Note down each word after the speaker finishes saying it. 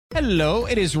Hello,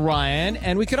 it is Ryan,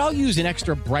 and we could all use an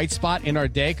extra bright spot in our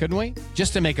day, couldn't we?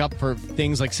 Just to make up for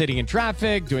things like sitting in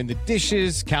traffic, doing the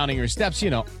dishes, counting your steps,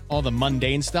 all the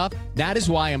mundane stuff. That is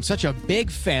why I'm such a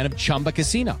big fan of Chumba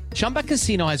Casino. Chumba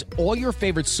Casino has all your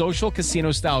favorite social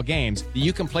casino-style games that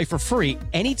you can play for free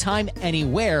anytime,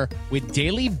 anywhere with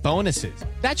daily bonuses.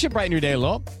 That should brighten your day a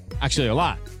little. Actually, a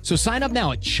lot. So sign up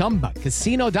now at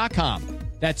ChumbaCasino.com.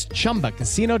 That's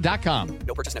ChumbaCasino.com.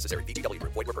 No purchase necessary. VGW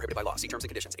Group. Void where prohibited by law. See terms and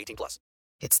conditions. 18+.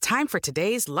 It's time for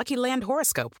today's Lucky Land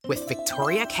horoscope with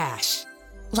Victoria Cash.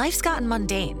 Life's gotten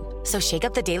mundane, so shake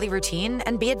up the daily routine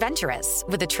and be adventurous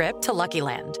with a trip to Lucky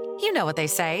Land. You know what they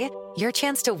say. Your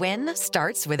chance to win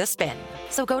starts with a spin.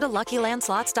 So go to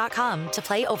LuckyLandSlots.com to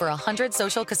play over 100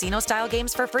 social casino-style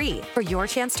games for free for your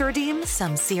chance to redeem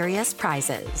some serious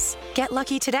prizes. Get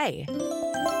lucky today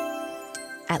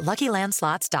at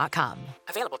LuckyLandSlots.com.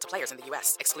 Available to players in the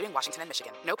U.S., excluding Washington and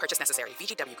Michigan. No purchase necessary.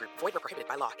 VGW Group. Void where prohibited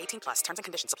by law. 18+. Terms and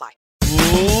conditions apply.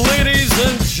 Ladies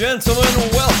and gentlemen,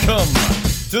 welcome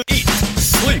to Eat,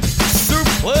 Sleep,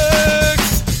 Suplex,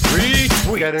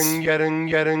 Retweet. Getting.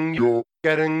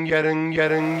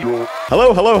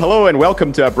 Hello, and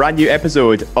welcome to a brand new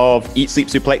episode of Eat, Sleep,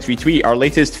 Suplex, Retweet, our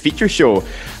latest feature show.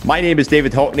 My name is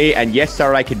David Hockney, and yes,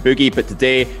 sir, I can boogie, but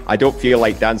today I don't feel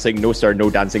like dancing. No, sir, no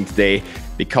dancing today,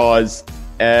 because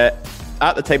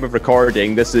at the time of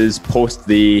recording, this is post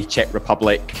the Czech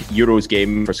Republic Euros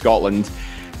game for Scotland.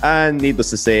 And needless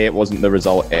to say, it wasn't the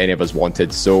result any of us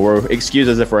wanted. So we're excused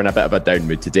as if we're in a bit of a down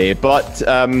mood today. But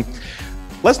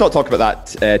let's not talk about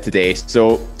that today.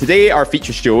 So today our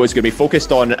feature show is going to be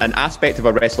focused on an aspect of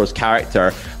a wrestler's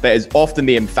character that is often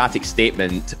the emphatic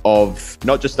statement of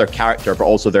not just their character, but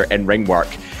also their in-ring work.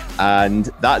 And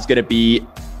that's going to be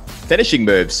finishing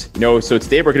moves. So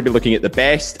today we're going to be looking at the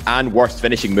best and worst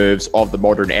finishing moves of the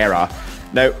modern era.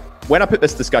 Now, when I put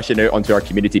this discussion out onto our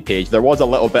community page, there was a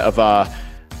little bit of a,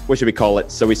 what should we call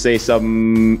it? So we say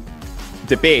some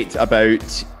debate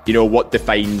about, what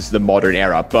defines the modern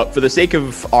era. But for the sake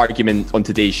of argument on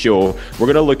today's show, we're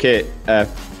going to look at,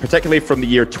 particularly from the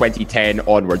year 2010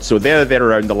 onwards. So they're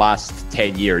around the last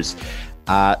 10 years.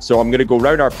 So I'm going to go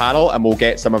round our panel and we'll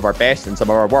get some of our best and some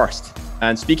of our worst.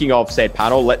 And speaking of said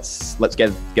panel, let's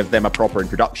give them a proper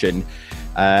introduction.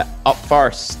 Up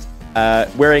first,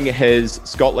 wearing his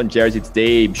Scotland jersey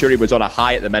today. I'm sure he was on a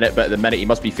high at the minute, but at the minute he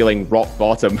must be feeling rock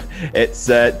bottom. It's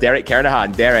Derek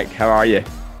Kernahan. Derek, how are you?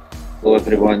 Hello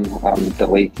everyone, I'm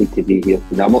delighted to be here.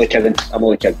 No, I'm only kidding.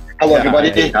 Hello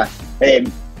everybody.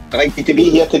 Delighted to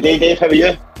be here today, Dave. How are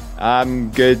you?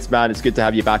 I'm good, man. It's good to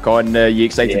have you back on. You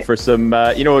excited for some,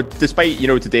 despite,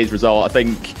 today's result, I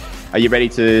think, are you ready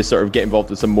to sort of get involved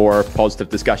in some more positive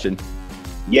discussion?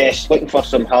 Yes, looking for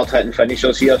some hard-hitting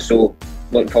finishers here, so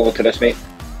looking forward to this, mate.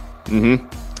 Mm-hmm.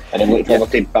 And I'm looking forward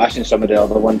to bashing some of the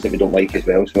other ones that we don't like as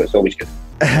well, so it's always good.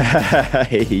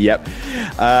 Yep.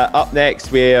 Up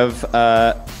next, we have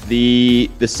the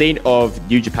saint of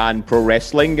New Japan Pro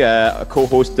Wrestling, a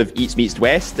co-host of Eats Meets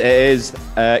West. It is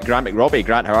Grant McRobbie.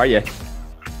 Grant, how are you?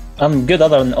 I'm good,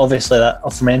 other than obviously that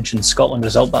aforementioned Scotland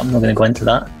result, but I'm not going to go into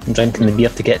that. I'm drinking the beer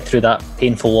to get through that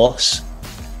painful loss.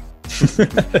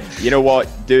 You know what?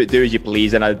 Do as you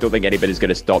please, and I don't think anybody's going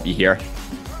to stop you here.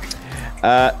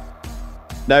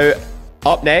 Now,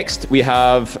 up next, we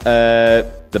have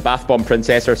the Bath Bomb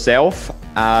Princess herself.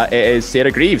 It is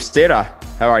Sarah Greaves. Sarah,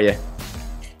 how are you?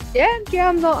 Yeah,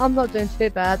 I'm not doing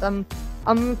too bad.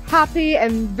 I'm happy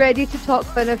and ready to talk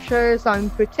finishers.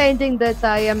 I'm pretending that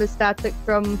I am ecstatic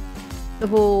from the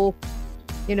whole,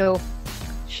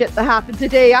 shit that happened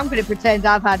today. I'm going to pretend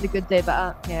I've had a good day,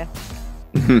 but yeah.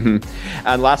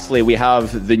 And lastly, we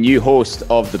have the new host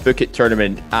of the Book It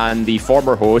tournament and the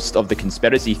former host of the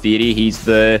Conspiracy Theory. He's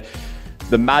the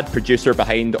mad producer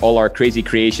behind all our crazy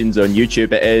creations on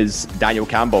YouTube. It is Daniel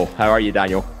Campbell. How are you,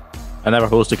 Daniel? I never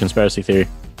hosted Conspiracy Theory.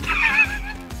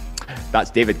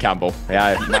 That's David Campbell.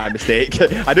 Yeah, my mistake.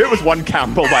 I knew it was one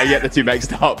Campbell, but I get the two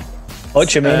mixed up.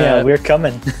 Botchamania, we're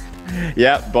coming.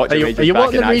 Yeah, Botchamania. Are you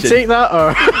wanting to retake that,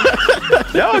 or?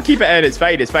 No, keep it in. It's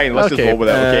fine. Let's just roll with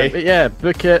it, okay? But yeah,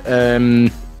 Book It.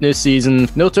 New season.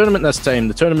 No tournament this time.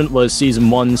 The tournament was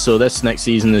season 1, so this next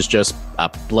season is just a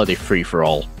bloody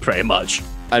free-for-all, pretty much.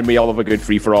 And we all have a good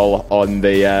free-for-all on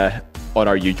the on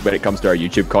our YouTube when it comes to our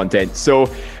YouTube content. So,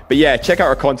 but yeah, check out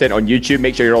our content on YouTube.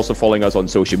 Make sure you're also following us on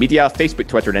social media, Facebook,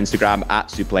 Twitter, and Instagram at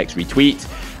Suplex Retweet.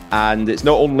 And it's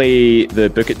not only the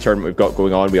Book It tournament we've got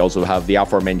going on, we also have the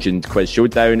aforementioned Quiz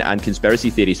Showdown and Conspiracy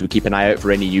Theory, so keep an eye out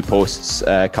for any new posts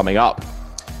coming up.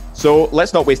 So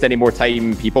let's not waste any more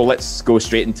time, people. Let's go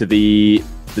straight into the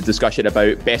discussion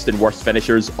about best and worst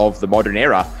finishers of the modern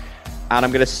era. And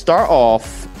I'm going to start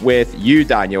off with you,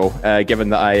 Daniel, given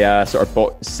that I sort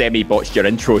of semi-botched your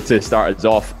intro to start us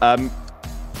off.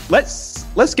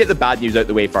 Let's get the bad news out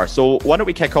the way first. So why don't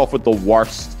we kick off with the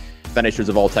worst finishers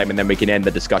of all time, and then we can end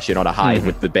the discussion on a high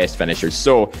with the best finishers.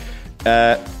 So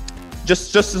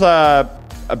just as a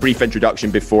brief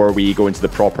introduction before we go into the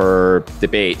proper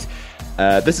debate.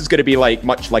 This is going to be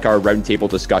much like our roundtable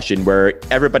discussion, where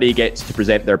everybody gets to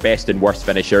present their best and worst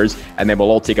finishers, and then we'll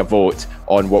all take a vote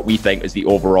on what we think is the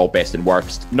overall best and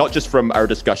worst. Not just from our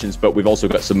discussions, but we've also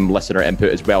got some listener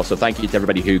input as well. So thank you to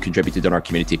everybody who contributed on our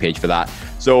community page for that.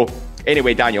 So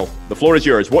anyway, Daniel, the floor is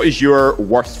yours. What is your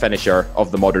worst finisher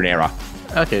of the modern era?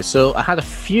 Okay, so I had a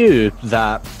few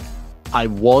that I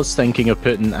was thinking of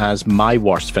putting as my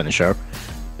worst finisher,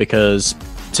 because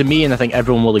to me, and I think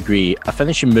everyone will agree, a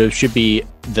finishing move should be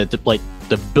the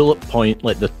bullet point,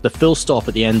 the full stop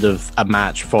at the end of a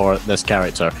match for this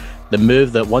character. The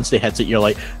move that once they hit it, you're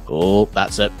like, oh,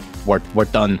 that's it. We're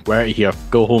done. We're out of here.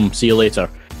 Go home. See you later.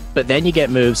 But then you get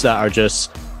moves that are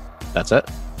just, that's it.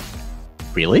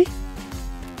 Really?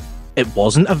 It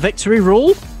wasn't a victory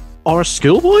roll? Or a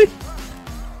schoolboy?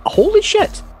 Holy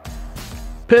shit.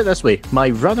 Put it this way, my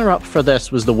runner-up for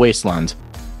this was the Wasteland.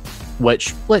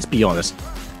 Which, let's be honest,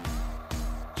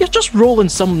 you're just rolling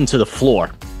someone to the floor.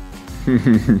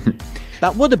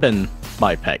 That would have been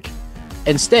my pick.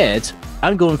 Instead,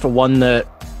 I'm going for one that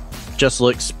just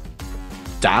looks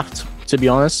daft, to be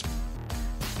honest.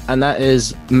 And that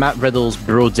is Matt Riddle's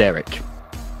Bro Derek.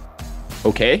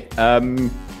 Okay.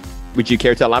 Would you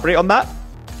care to elaborate on that?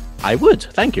 I would,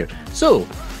 thank you. So,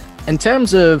 in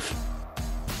terms of,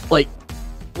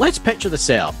 let's picture the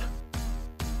setup.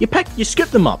 You scoop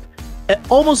them up. It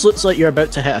almost looks like you're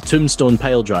about to hit a tombstone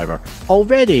pile driver.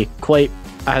 Already quite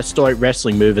a historic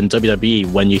wrestling move in WWE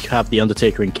when you have The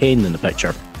Undertaker and Kane in the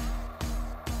picture.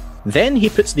 Then he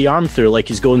puts the arm through like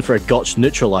he's going for a gotch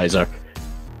neutralizer.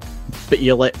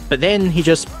 But then he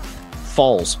just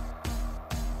falls.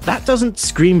 That doesn't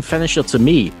scream finisher to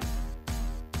me.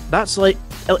 That's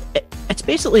it's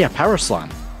basically a power slam.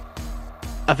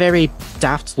 A very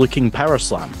daft looking power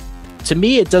slam. To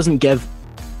me, it doesn't give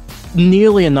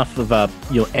nearly enough of a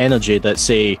energy that,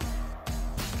 say,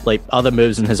 other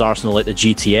moves in his arsenal like the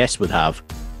GTS would have.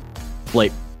 The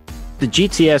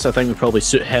GTS I think would probably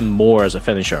suit him more as a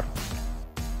finisher.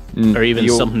 Or even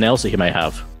something else that he might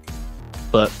have.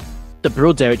 But the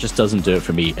Bro Derek just doesn't do it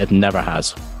for me. It never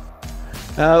has.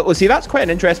 Well, see, that's quite an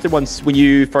interesting one when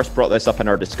you first brought this up in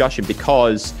our discussion,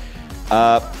 because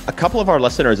a couple of our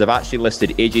listeners have actually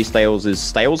listed AJ Styles'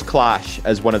 Styles Clash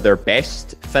as one of their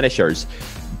best finishers.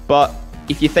 But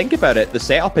if you think about it, the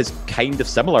setup is kind of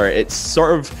similar. It's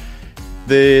sort of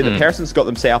the person's got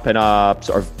them set up in a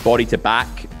sort of body to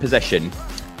back position,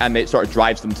 and it sort of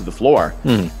drives them to the floor.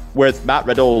 With Matt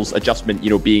Riddle's adjustment,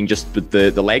 being just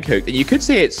the leg hook, and you could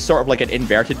say it's sort of like an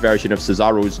inverted version of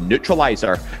Cesaro's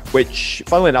neutralizer, which,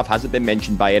 funnily enough, hasn't been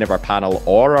mentioned by any of our panel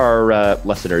or our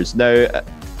listeners. Now,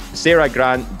 Sarah,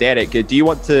 Grant, Derek, do you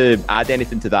want to add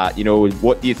anything to that?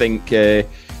 What do you think? Do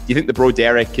you think the Bro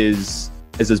Derek is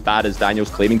as bad as Daniel's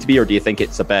claiming to be, or do you think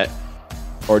it's a bit,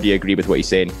 or do you agree with what he's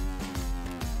saying?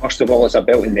 First of all, it's a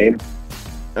built-in name.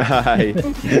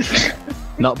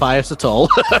 Not biased at all.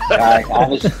 I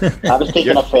was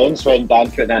taking offence when Dan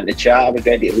put that in the chat. I was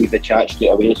ready to leave the chat straight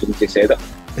away as soon as he said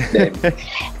it.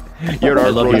 You're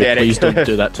our Bro Derek. Please don't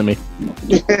do that to me.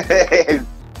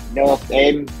 No,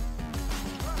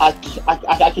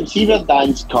 I can see where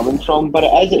Dan's coming from, but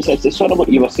it's sort of what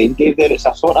you were saying, Dave, there. It's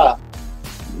a sort of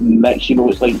mix,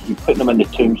 it's like you put them in the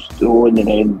tombstone and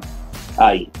then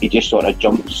he just sort of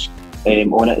jumps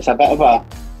on it. It's a bit of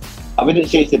I wouldn't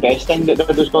say it's the best thing that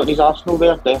Riddle's got in his arsenal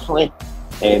there, definitely,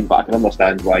 but I can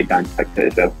understand why Dan picked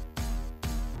it as well.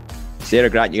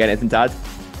 Sarah, Grant, you got anything to add?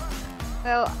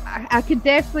 Well, I could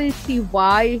definitely see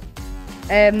why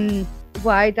Dan's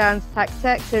picked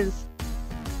it, because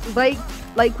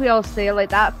like we all say,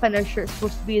 that finisher is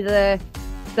supposed to be the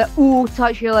ooh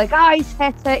touch. You're like, he's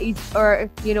hit it,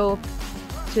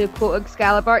 to quote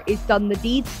Excalibur, he's done the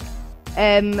deed.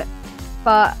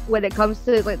 But when it comes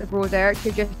to the Bro Derek,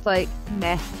 you're just like,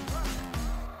 meh.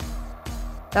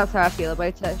 That's how I feel about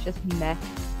it. It's just meh.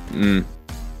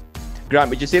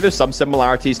 Grant, would you say there's some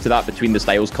similarities to that between the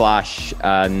Styles Clash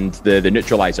and the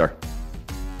neutralizer?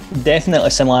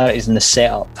 Definitely similarities in the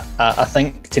setup. I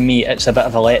think, to me, it's a bit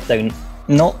of a letdown.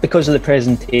 Not because of the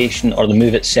presentation or the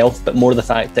move itself, but more the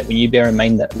fact that when you bear in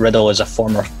mind that Riddle is a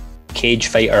former cage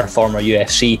fighter, a former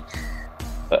UFC,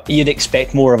 you'd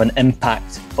expect more of an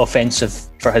impact offensive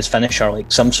for his finisher,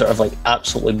 some sort of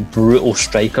absolutely brutal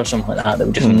strike or something like that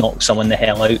would just knock someone the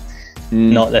hell out.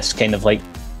 Not this kind of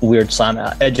weird slam.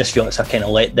 I just feel it's a kind of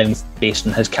letdown based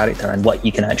on his character and what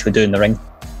he can actually do in the ring.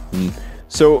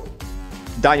 So,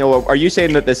 Daniel, are you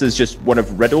saying that this is just one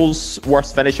of Riddle's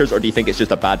worst finishers, or do you think it's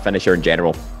just a bad finisher in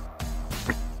general?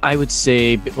 I would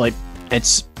say, like,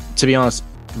 it's, to be honest,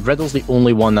 Riddle's the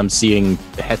only one I'm seeing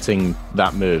hitting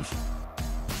that move.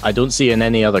 I don't see it in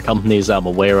any other companies that I'm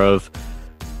aware of.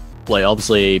 Like,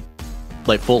 obviously,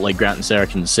 like, folk like Grant and Sarah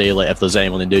can say, like, if there's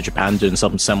anyone in New Japan doing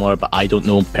something similar, but I don't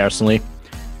know personally.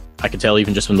 I can tell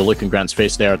even just from the look in Grant's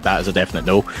face there, that is a definite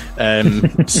no.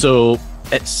 So,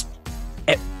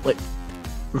 like,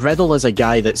 Riddle is a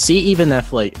guy that, see, even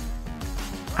if, like,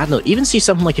 I don't know, even see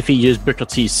something like if he used Booker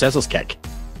T's scissors kick,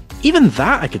 even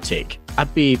that I could take.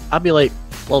 I'd be like,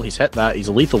 well, he's hit that, he's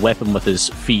a lethal weapon with his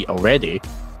feet already.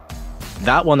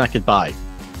 That one I could buy.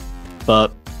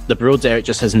 But the Broad Derek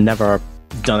just has never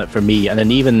done it for me. And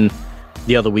then even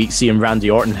the other week, seeing Randy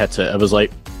Orton hit it, I was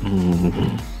like,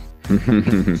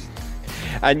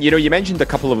 And, you know, you mentioned a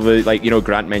couple of, like, you know,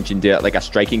 Grant mentioned like a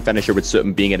striking finisher would suit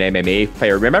him being an MMA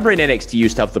player. Remember in NXT, you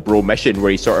used to have the Bro Mission, where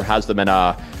he sort of has them in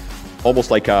almost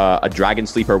like a dragon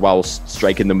sleeper while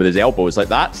striking them with his elbows. Like,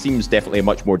 that seems definitely a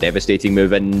much more devastating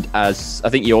move. And as I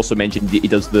think you also mentioned, he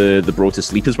does the Bro to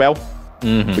sleep as well,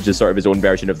 which is sort of his own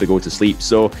version of the go to sleep.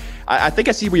 So I think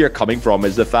I see where you're coming from,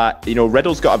 is the fact, you know,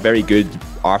 Riddle's got a very good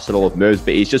arsenal of moves,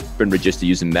 but he's just been reduced to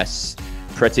using this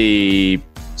pretty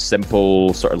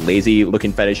simple, sort of lazy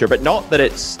looking finisher. But not that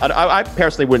it's, I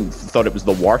personally wouldn't thought it was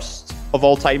the worst of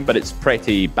all time, but it's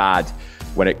pretty bad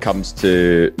when it comes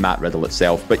to Matt Riddle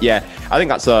itself. But yeah, I think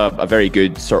that's a very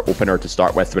good sort of opener to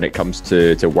start with when it comes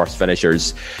to worst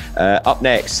finishers. Up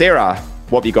next, Sarah,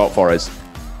 what have you got for us?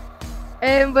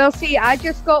 Well, see, I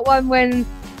just got one when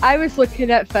I was looking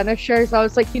at finishers. I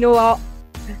was like, you know what?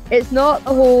 It's not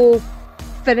the whole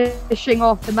finishing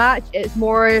off the match. It's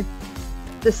more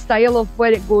the style of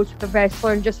where it goes with the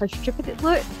wrestler and just how stupid it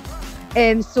looks.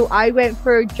 So I went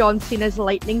for John Cena's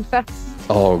lightning fist.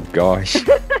 Oh, gosh.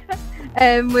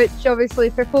 Which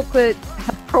obviously for folk that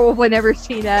have probably never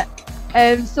seen it.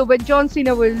 So when John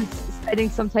Cena was spending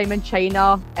some time in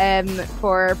China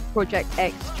for Project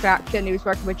Extraction, he was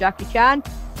working with Jackie Chan.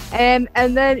 And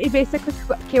then he basically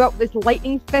came up with this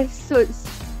lightning fist. So it's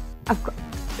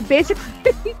basically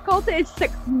he called it his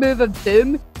sixth move of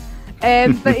doom.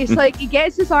 But it's like he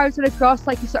gets his arms in a cross,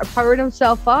 like he's sort of powering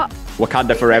himself up.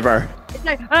 Wakanda forever. It's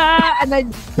like, and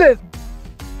then boom.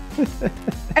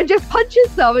 And just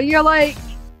punches them, and you're like,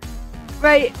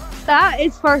 right, that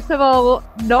is first of all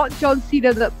not John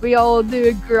Cena that we all knew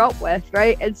and grew up with,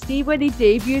 right? And see, when he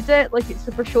debuted it, like it's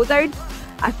Super Showdown,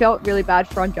 I felt really bad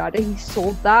for Andrade. He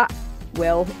sold that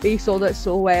well. He sold it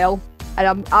so well.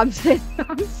 And I'm sitting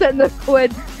there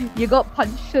going, you got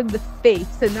punched in the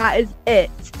face, and that is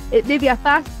it. It may be a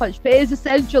fast punch, but it is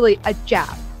essentially a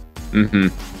jab.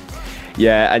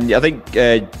 Yeah, and I think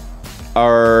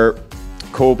our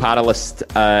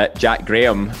co-panelist Jack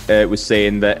Graham was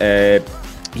saying that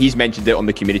he's mentioned it on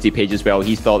the community page as well.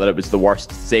 He thought that it was the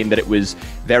worst, saying that it was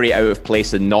very out of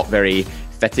place and not very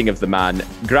fitting of the man.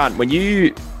 Grant, when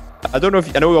you, I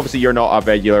know obviously you're not a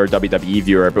regular WWE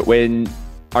viewer, but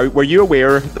were you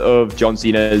aware of John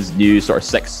Cena's new sort of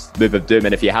sixth move of doom?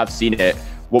 And if you have seen it,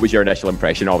 what was your initial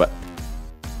impression of it?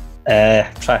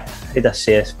 How did I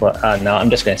say this? But no, I'm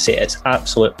just going to say it's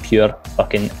absolute pure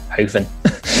fucking hoofing.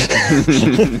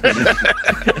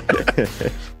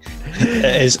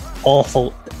 It is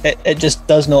awful. It just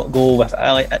does not go with.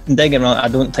 Don't get me wrong, I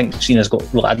don't think Cena's got.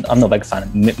 Well, I'm not a big fan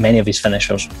of many of his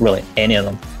finishers, really, any of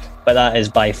them. But that is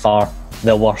by far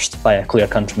the worst by a clear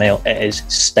country mile. It is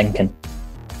stinking.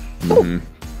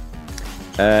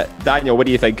 Daniel, what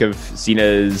do you think of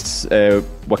Cena's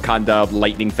Wakanda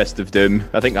lightning fist of doom?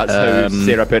 I think that's how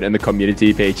Sarah put it in the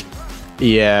community page.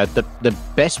 Yeah, the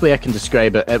best way I can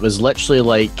describe it, it was literally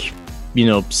like, you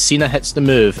know, Cena hits the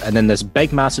move, and then this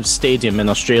big massive stadium in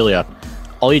Australia,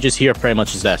 all you just hear pretty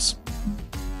much is this.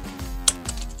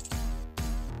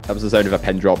 That was the sound of a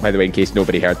pin drop, by the way, in case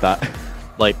nobody heard that.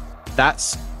 Like,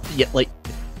 that's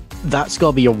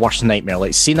gotta be your worst nightmare.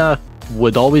 Like, Cena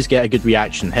would always get a good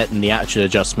reaction hitting the attitude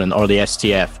adjustment or the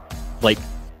STF. Like,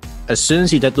 as soon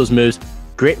as he did those moves,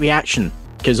 great reaction,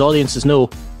 because audiences know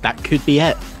that could be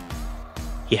it.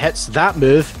 He hits that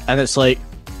move, and it's like,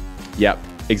 yep,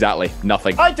 exactly,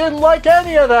 nothing. I didn't like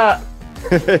any of that.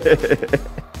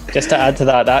 Just to add to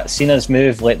that Cena's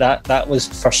move, like that was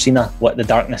for Cena what the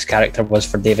Darkness character was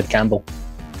for David Campbell.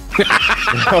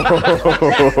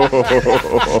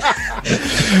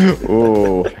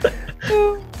 Oh.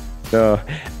 No.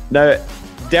 Now,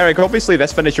 Derek, obviously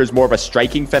this finisher is more of a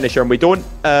striking finisher, and we do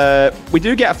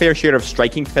get a fair share of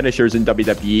striking finishers in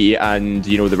WWE and,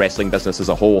 you know, the wrestling business as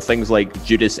a whole. Things like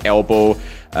Judas Elbow,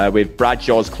 with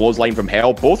Bradshaw's Clothesline from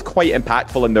Hell, both quite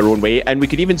impactful in their own way. And we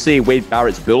could even say Wade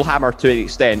Barrett's Bullhammer, to an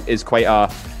extent, is quite an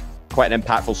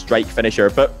impactful strike finisher.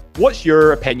 But what's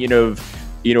your opinion of,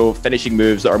 you know, finishing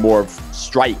moves that are more of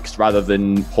strikes rather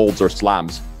than holds or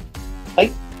slams?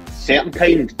 Like certain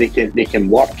times they can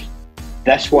work.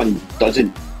 This one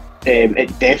doesn't. It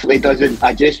definitely doesn't.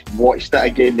 I just watched it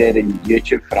again there in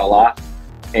YouTube for a laugh,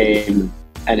 and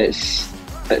it's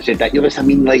ridiculous. I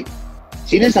mean, like,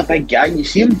 seeing as a big guy, you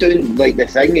see him doing like the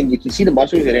thing, and you can see the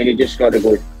muscles, and then you just got to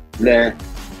go, nah.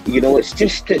 You know, it's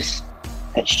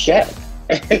shit.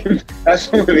 That's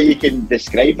the only way you can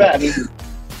describe it. I mean,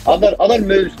 other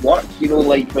moves work. You know,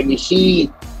 like when you see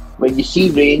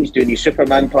Reigns doing his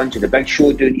Superman punch and the Big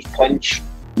Show doing his punch,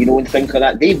 you know, and things like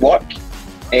that, they work.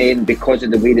 Because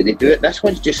of the way that they do it. This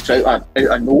one's just out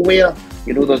of nowhere.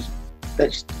 You know, that's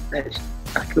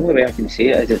the only way I can say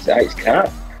it is it's crap.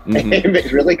 Mm-hmm.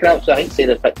 It's really crap. So I think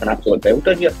Sarah's picked an absolute belt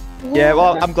on you. Yeah,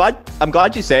 well, I'm glad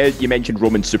you mentioned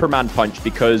Roman's Superman punch,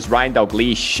 because Ryan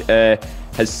Dalglish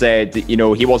has said, you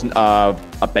know, he wasn't a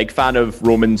big fan of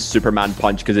Roman's Superman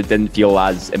punch because it didn't feel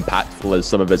as impactful as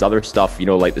some of his other stuff, you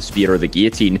know, like the spear or the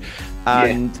guillotine.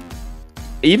 And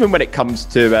even when it comes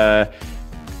to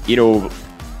you know,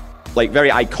 like very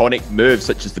iconic moves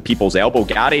such as the People's Elbow,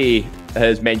 Gary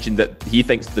has mentioned that he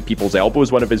thinks the People's Elbow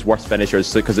is one of his worst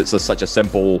finishers because it's such a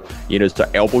simple, you know, sort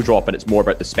of elbow drop, and it's more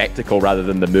about the spectacle rather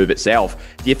than the move itself.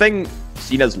 Do you think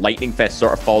Cena's Lightning Fist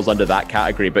sort of falls under that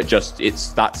category, but just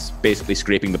that's basically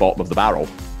scraping the bottom of the barrel?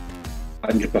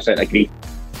 100% agree.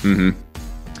 Mm-hmm.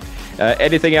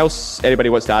 Anything else anybody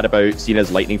wants to add about Cena's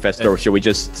Lightning Fist, or should we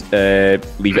just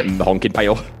leave it in the honking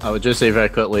pile? I would just say very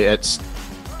quickly, it's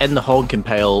in the honking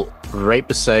pile right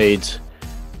beside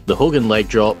the Hogan leg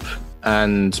drop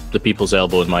and the People's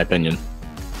Elbow, in my opinion.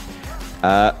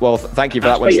 Well, thank you for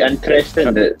That's that one. It's quite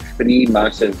interesting that three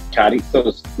massive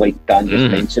characters, like Dan just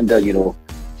mentioned there, you know,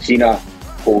 Cena,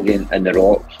 Hogan and The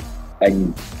Rock,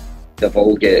 and they've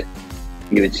all got,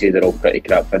 you would say they're all pretty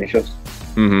crap finishers.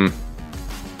 Mm-hmm.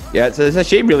 Yeah, it's a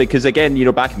shame really, because again, you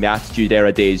know, back in the Attitude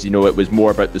Era days, you know, it was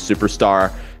more about the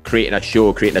superstar creating a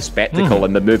show, creating a spectacle,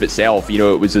 and the move itself, you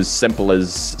know, it was as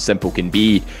simple can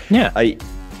be. Yeah. I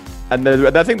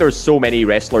think there were so many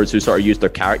wrestlers who sort of used their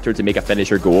character to make a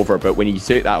finisher go over, but when you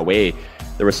take that away,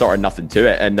 there was sort of nothing to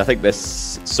it. And I think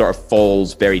this sort of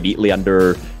falls very neatly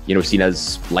under, you know,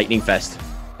 Cena's Lightning Fist.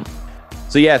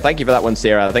 So yeah, thank you for that one,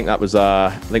 Sarah. I think that was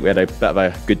I think we had a bit of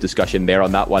a good discussion there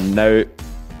on that one. Now,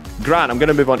 Grant, I'm going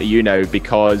to move on to you now,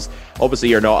 because obviously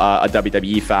you're not a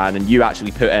WWE fan, and you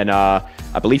actually put in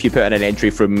I believe you put in an entry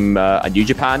from a New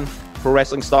Japan Pro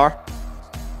Wrestling star.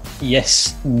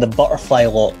 Yes, the butterfly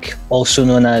lock, also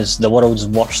known as the world's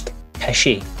worst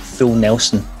pishy, Full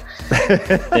Nelson.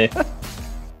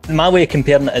 My way of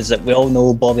comparing it is that we all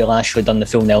know Bobby Lashley done the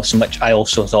Full Nelson, which I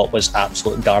also thought was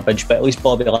absolute garbage, but at least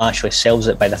Bobby Lashley sells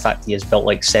it by the fact he has built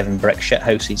like 7 brick shit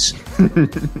houses.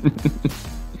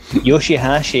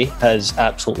 Yoshihashi has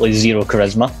absolutely zero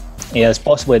charisma. He has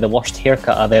possibly the worst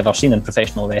haircut I've ever seen in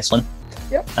professional wrestling.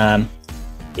 Yep.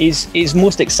 His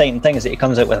most exciting thing is that he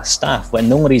comes out with a staff, when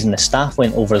the only reason the staff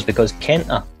went over is because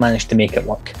Kenta managed to make it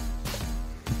work.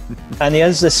 And he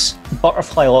has this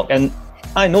butterfly lock, and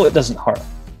I know it doesn't hurt.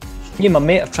 Me and my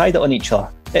mate have tried it on each other.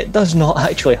 It does not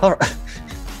actually hurt.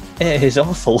 It is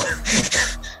awful.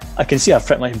 I can see I've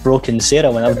pretty much broken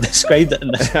Sarah when I've described it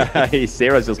in this way.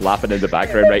 Sarah's just laughing in the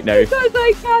background right now. Because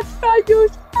I can't stand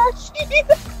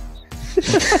Yoshihashi.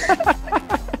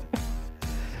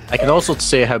 I can also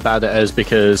say how bad it is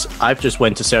because I've just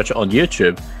went to search it on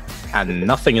YouTube and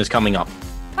nothing is coming up.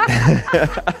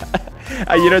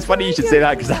 You know, it's funny you should say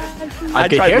that, because I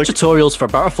get hair tutorials for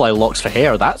butterfly locks for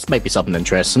hair. That's maybe something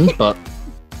interesting, but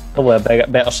probably a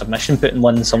better submission putting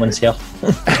one in someone's hair.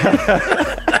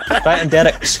 Try it in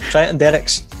Derek's.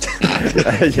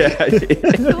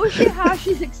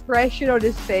 Yoshihashi's expression on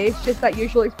his face, just that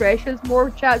usual expression, is more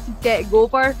chance of getting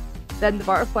over than the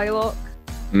butterfly lock.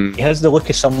 He has the look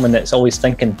of someone that's always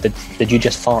thinking, did you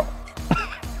just fart?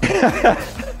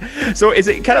 So is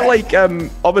it kind of like,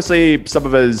 obviously some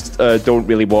of us don't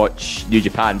really watch New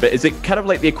Japan, but is it kind of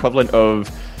like the equivalent of,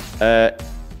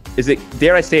 is it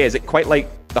quite like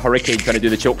the Hurricane trying to do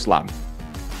the choke slam?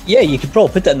 Yeah, you could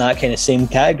probably put it in that kind of same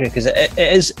category, because it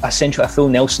is essentially a Full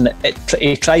Nelson.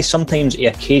 He tries, sometimes he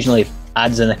occasionally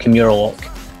adds in a Kimura lock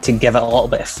to give it a little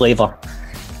bit of flavour.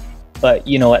 But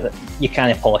you know, you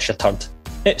can't polish a turd.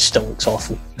 It still looks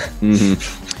awful.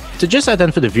 To just add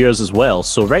in for the viewers as well,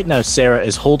 so right now Sarah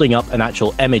is holding up an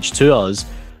actual image to us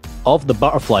of the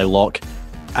butterfly lock,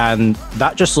 and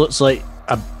that just looks like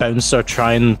a bouncer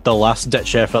trying the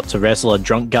last-ditch effort to wrestle a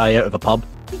drunk guy out of a pub.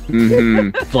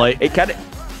 Mm-hmm. Like it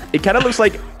kind of looks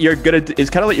like you're gonna. It's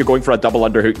kind of like you're going for a double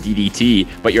underhook DDT,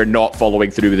 but you're not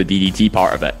following through with the DDT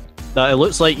part of it. It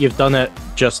looks like you've done it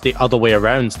just the other way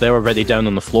around. They're already down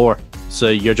on the floor, so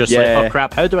you're just like, oh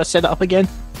crap, how do I set it up again?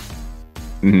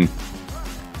 Mm-hmm.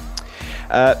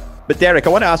 But Derek, I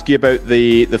want to ask you about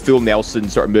the full Nelson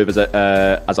sort of move as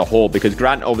a whole, because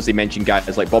Grant obviously mentioned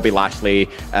guys like Bobby Lashley,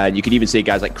 and you could even say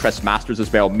guys like Chris Masters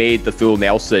as well, made the full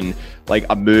Nelson like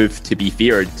a move to be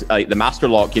feared. Like the Master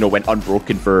Lock, went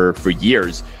unbroken for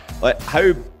years. Like,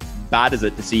 how bad is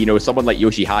it to see, someone like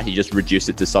Yoshihashi just reduce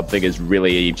it to something as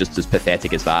really just as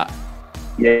pathetic as that?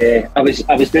 Yeah, I was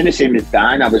doing the same as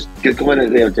Dan. I was googling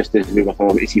it there just as we were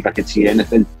talking to see if I could see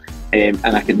anything. And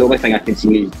the only thing I can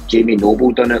see is Jamie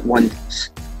Noble done it once.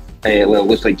 Well, it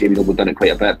looks like Jamie Noble done it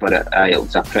quite a bit, but it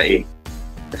was a pretty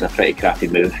crappy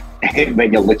move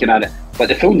when you're looking at it. But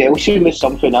the full Nelson was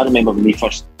something I remember when we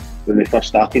first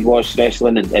started watching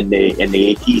wrestling in the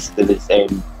 80s. There was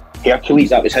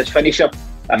Hercules, that was his finisher.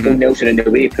 A full Nelson, in the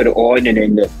way he put it on, and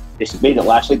then this way that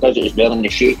Lashley does it as well in the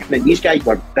shake. I mean, these guys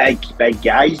were big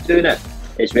guys doing it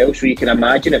as well, so you can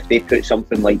imagine if they put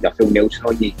something like the full Nelson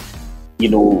on you,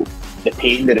 the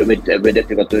pain that it would if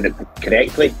they were doing it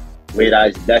correctly.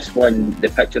 Whereas this one, the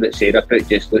picture that Sarah put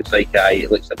just looks like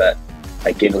it looks a bit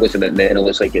mental. It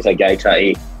looks like it's a guy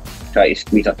trying to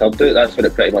squeeze a turd out. That's what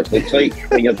it pretty much looks like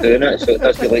when you're doing it. So it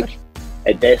doesn't look,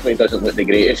 it definitely doesn't look the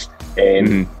greatest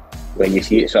when you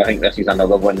see it. So I think this is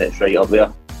another one that's right up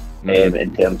there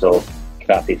in terms of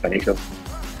crappy finisher.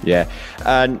 Yeah,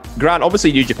 and Grant,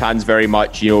 obviously New Japan's very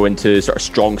much, into sort of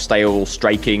strong style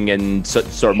striking and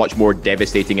sort of much more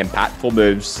devastating, impactful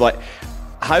moves. Like,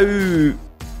 how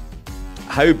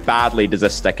badly does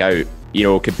this stick out,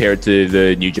 compared to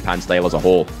the New Japan style as a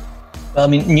whole? Well, I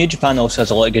mean, New Japan also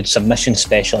has a lot of good submission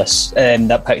specialists.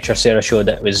 That picture Sarah showed,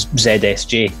 it was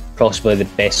ZSJ, possibly the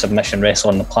best submission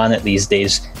wrestler on the planet these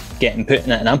days, getting put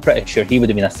in it, and I'm pretty sure he would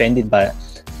have been offended by it.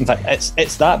 In fact,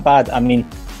 it's that bad. I mean,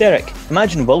 Derek,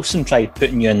 imagine Wilson tried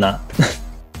putting you in that.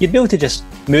 You'd be able to just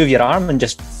move your arm and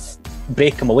just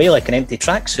break him away like an empty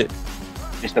tracksuit.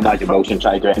 Just imagine Wilson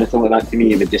tried to do anything like that to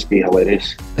me, it would just be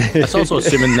hilarious. It's also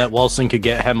assuming that Wilson could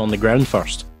get him on the ground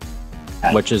first,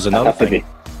 which is another thing.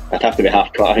 I'd have to be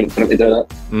half cut, I think, for him to do that.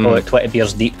 Oh, 20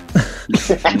 beers deep.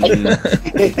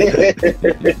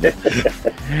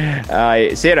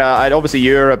 Sarah, and obviously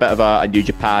you're a bit of a New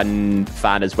Japan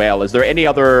fan as well. Is there any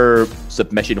other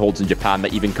submission holds in Japan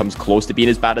that even comes close to being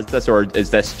as bad as this, or is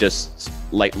this just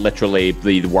like literally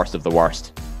the worst of the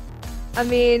worst? I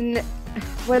mean,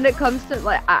 when it comes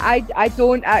to I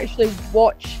don't actually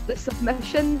watch the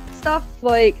submission stuff,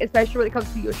 especially when it comes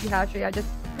to Yoshihashi.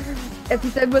 If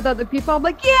he's in with other people, I'm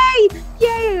like, yay!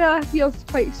 And I feel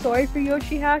quite sorry for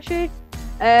Yoshihashi.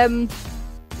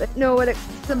 But no, when it's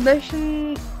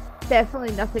submission,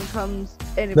 definitely nothing comes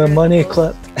anywhere. The money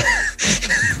clip.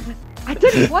 I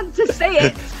didn't want to say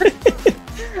it.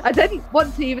 I didn't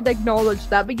want to even acknowledge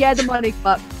that. But yeah, the money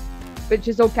clip, which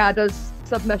is Okada's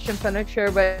submission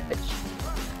finisher, which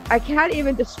I can't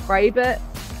even describe it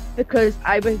because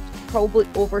I would probably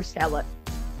oversell it.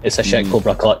 It's a shit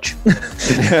Cobra clutch. I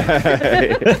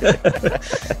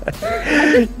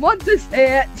didn't want to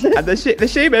say it. And the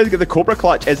shame is the Cobra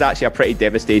clutch is actually a pretty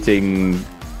devastating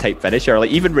type finisher.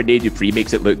 Like, even Rene Dupree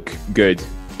makes it look good.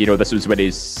 This was when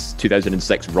his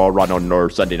 2006 Raw run or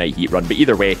Sunday Night Heat run. But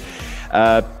either way,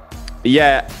 obviously,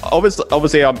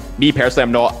 me personally,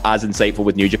 I'm not as insightful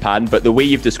with New Japan, but the way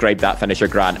you've described that finisher,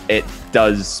 Grant, it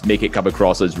does make it come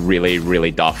across as really,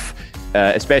 really duff.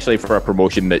 Especially for a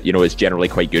promotion that, is generally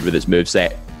quite good with its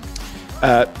moveset.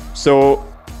 So,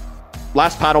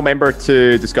 last panel member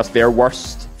to discuss their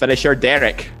worst finisher,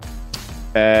 Derek.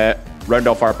 Round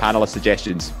off our panelist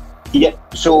suggestions. Yeah,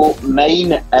 so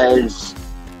mine is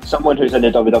someone who's in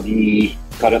the WWE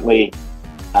currently,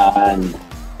 and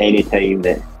any time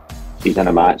that she's in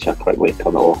a match, I quickly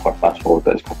turn it off or fast forward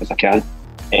it as quick as I can.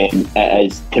 It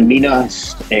is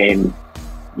Tamina's.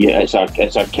 It's our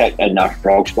kick and our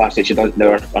frog splash that she does.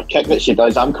 Now, our kick that she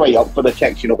does, I'm quite up for the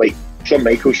kicks. Like Shawn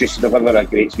Michaels used to deliver a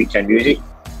great speech and music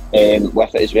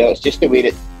with it as well. It's just the way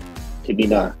that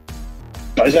Tamina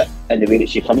does it and the way that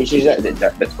she finishes it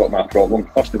that's got my problem.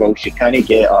 First of all, she can't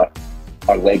get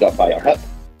her leg up by her hip,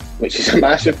 which is a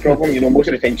massive problem. Most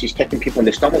of the time she's kicking people in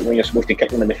the stomach when you're supposed to kick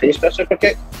them in the face with a super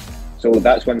kick. So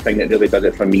that's one thing that really does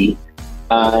it for me.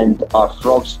 And our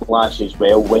frog splash as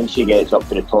well, when she gets up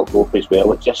to the top rope as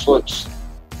well,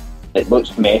 it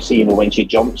looks messy. When she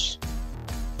jumps,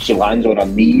 she lands on her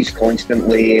knees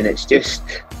constantly, and it's just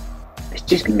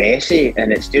just messy,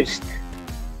 and it's just,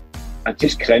 I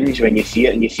just cringe when you see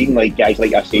it. And you've seen like guys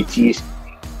like I said to you,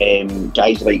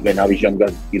 guys like when I was younger,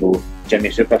 Jimmy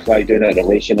Superfly doing it,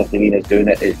 Relation of Tamina's doing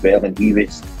it as well, and he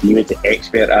was the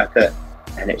expert at it.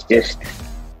 And it's just,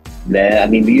 I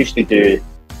mean,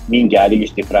 me and Gary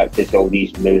used to practice all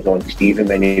these moves on Stephen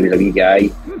when he was a wee guy.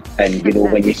 And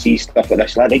when you see stuff like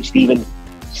this, like, right, Stephen,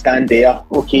 stand there,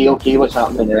 okay, what's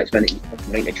happening? The next minute he's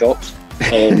right the chops.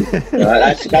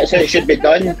 That's how it should be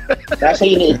done. That's how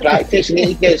you need to practice. You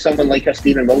need to get someone like a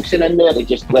Stephen Wilson in there to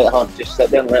just let her just sit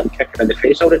there and let him kick her in the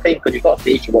face all the time, because you've got a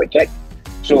face you want to kick.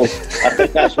 So I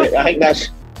think that's what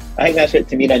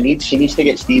Tamina needs. She needs to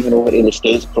get Stephen over to the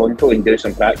States pronto and do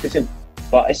some practicing.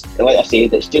 But it's, like I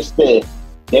said, it's just the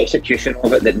execution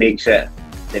of it that makes it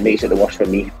the worst for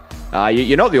me.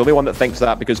 You're not the only one that thinks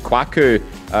that, because Kwaku,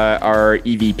 our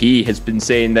EVP, has been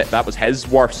saying that was his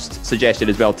worst suggestion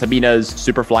as well. Tamina's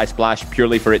Superfly Splash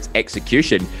purely for its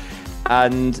execution.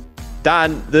 And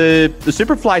Dan, the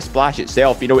Superfly Splash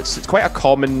itself, it's quite a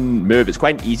common move. It's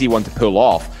quite an easy one to pull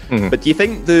off. Mm-hmm. But do you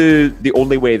think the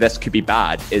only way this could be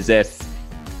bad is if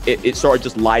it sort of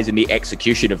just lies in the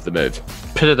execution of the move?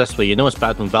 Put it this way, it's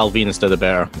bad when Val Venus did it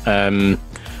better.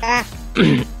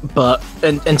 But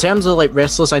in terms of like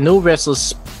wrestlers, I know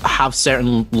wrestlers have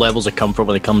certain levels of comfort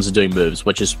when it comes to doing moves,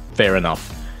 which is fair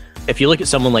enough. If you look at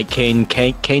someone like Kane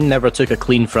never took a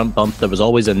clean front bump. There was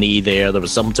always a knee there. There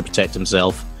was something to protect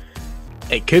himself.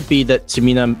 It could be that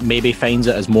Tamina maybe finds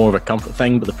it as more of a comfort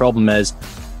thing, but the problem is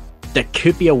there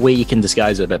could be a way you can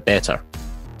disguise it a bit better.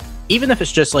 Even if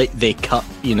it's just like they cut,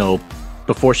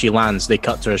 before she lands, they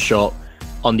cut to a shot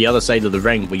on the other side of the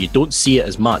ring where you don't see it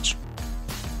as much.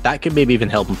 That could maybe even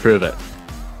help improve it.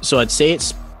 So I'd say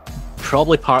it's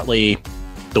probably partly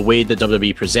the way that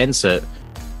WWE presents it,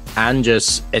 and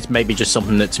it's maybe just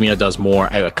something that Tamina does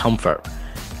more out of comfort.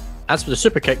 As for the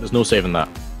super kick, there's no saving that.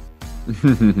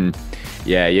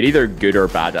 Yeah, you're either good or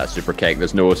bad at super kick.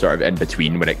 There's no sort of in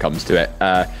between when it comes to it.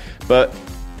 But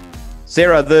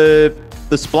Sarah, the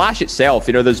splash itself,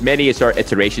 there's many sort of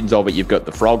iterations of it. You've got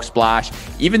the frog splash,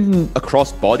 even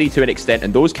across body to an extent,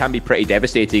 and those can be pretty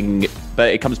devastating. But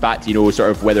it comes back to, sort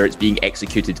of whether it's being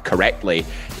executed correctly,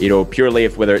 purely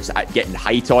if whether it's getting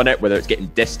height on it, whether it's getting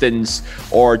distance,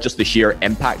 or just the sheer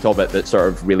impact of it that sort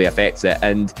of really affects it.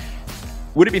 And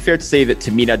would it be fair to say that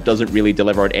Tamina doesn't really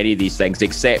deliver on any of these things,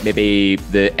 except maybe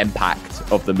the impact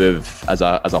of the move as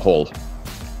a whole?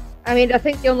 I mean, I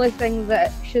think the only thing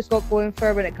that she's got going for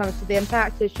her when it comes to the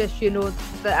impact is just, the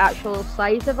actual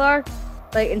size of her,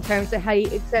 like in terms of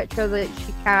height, etc., that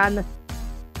she can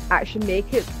actually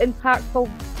make it impactful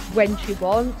when she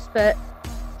wants. But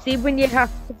see, when you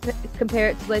have to compare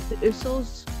it to like the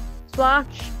Usos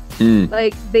splash,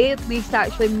 like they at least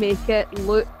actually make it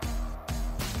look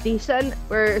decent,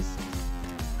 whereas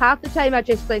half the time I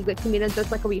just think that Tamina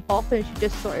does like a wee hop and she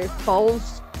just sort of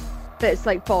falls, but it's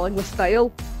like falling with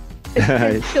style.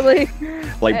 Essentially.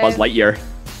 Like Buzz Lightyear.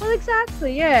 Well,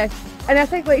 exactly, yeah. And I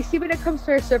think, like, see, when it comes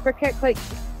to her super kick, like,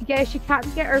 yeah, she can't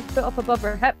get her foot up above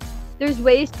her hip. There's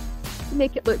ways to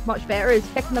make it look much better, is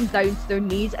kicking them down to their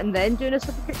knees and then doing a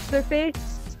super kick to their face.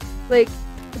 Like,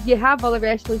 you have other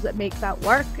wrestlers that make that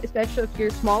work, especially if you're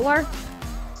smaller.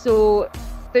 So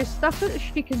there's stuff that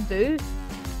she can do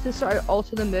to sort of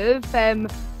alter the move.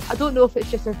 I don't know if it's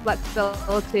just her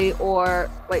flexibility or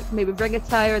like maybe ring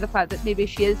attire, or the fact that maybe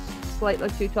she is slightly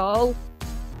too tall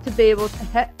to be able to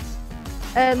hit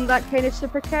that kind of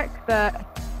super kick. But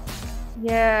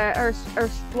yeah, her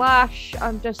splash,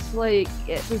 I'm just like,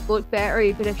 it would look better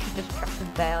even if she just tripped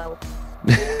and fell.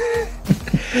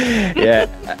 Yeah.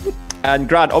 And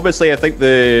Grant, obviously I think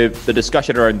the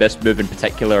discussion around this move in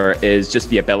particular is just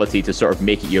the ability to sort of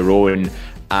make it your own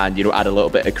and, add a little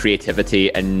bit of creativity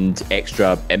and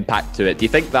extra impact to it. Do you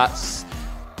think that's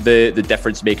the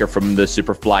difference maker from the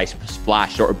Superfly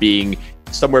Splash sort of being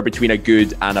somewhere between a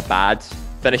good and a bad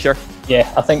finisher?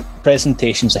 Yeah, I think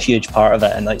presentation's a huge part of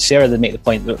it, and like Sarah did make the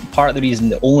point that part of the reason,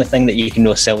 the only thing that you can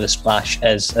really sell the splash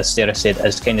is, as Sarah said,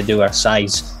 is kind of do our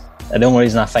size. And the only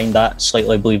reason I find that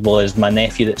slightly believable is my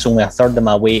nephew that's only a third of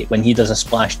my weight. When he does a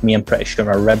splash to me, I'm pretty sure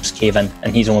my ribs cave in,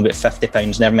 and he's only about 50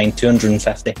 pounds, never mind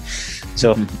 250.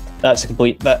 So that's a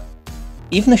complete. But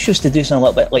even if she was to do something a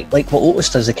little bit like what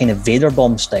Otis does, the kind of Vader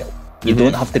bomb style, you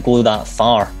don't have to go that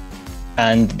far.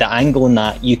 And the angle in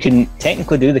that, you can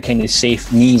technically do the kind of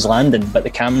safe knees landing, but the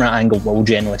camera angle will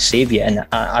generally save you. And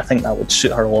I think that would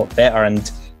suit her a lot better. And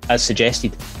as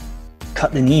suggested,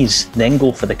 cut the knees, then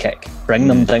go for the kick. Bring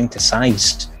them down to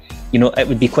size. It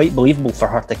would be quite believable for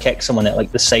her to kick someone at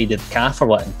like the side of the calf or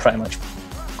what and pretty much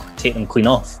take them clean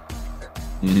off.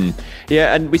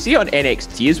 Yeah, and we see it on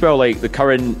NXT as well. Like the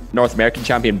current North American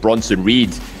champion Bronson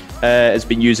Reed has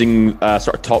been using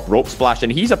sort of top rope splash,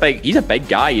 and he's a big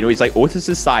guy. You know, he's like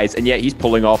Otis's size, and yet he's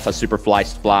pulling off a superfly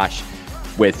splash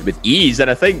with ease. And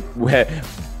I think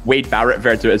Wade Barrett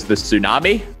referred to it as the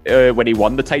tsunami when he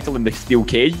won the title in the steel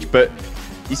cage. But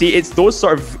you see, it's those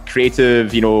sort of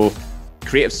creative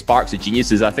sparks of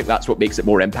geniuses. I think that's what makes it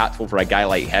more impactful for a guy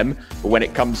like him. But when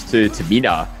it comes to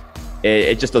Tamina,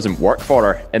 it just doesn't work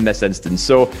for her in this instance.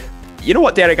 So, you know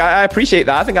what, Derek, I appreciate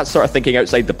that. I think that's sort of thinking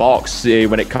outside the box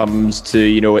when it comes to,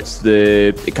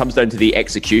 it comes down to the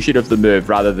execution of the move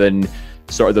rather than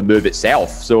sort of the move itself.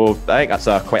 So I think that's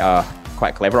quite a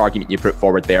clever argument you put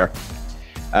forward there.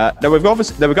 Now we've got a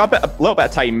little bit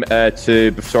of time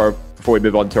before we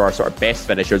move on to our sort of best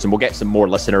finishers, and we'll get some more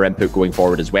listener input going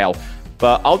forward as well.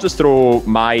 But I'll just throw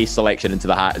my selection into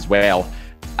the hat as well.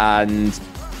 And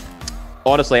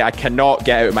honestly, I cannot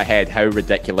get out of my head how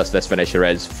ridiculous this finisher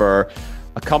is for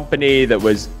a company that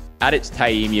was, at its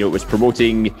time, it was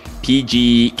promoting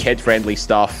PG, kid-friendly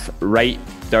stuff right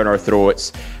down our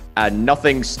throats, and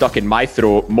nothing stuck in my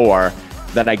throat more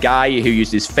than a guy who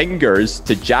used his fingers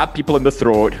to jab people in the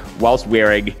throat whilst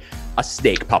wearing a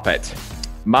snake puppet.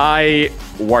 My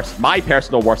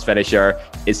personal worst finisher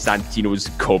is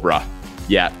Santino's Cobra.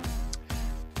 Yeah.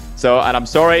 So, and I'm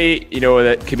sorry,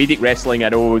 that comedic wrestling, I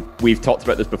know we've talked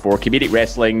about this before, comedic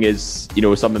wrestling is,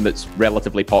 something that's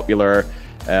relatively popular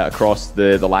across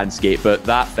the landscape, but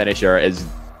that finisher is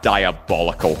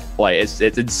diabolical. Like, it's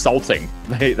insulting.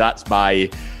 That's my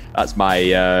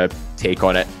take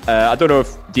on it. I don't know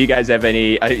do you guys have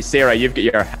any, Sarah, you've got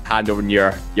your hand over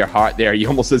your heart there. You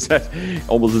almost as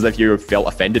if you felt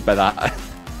offended by that.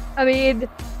 I mean,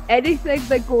 anything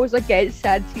that goes against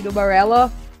Santino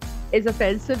Marella is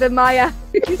offensive in my eyes.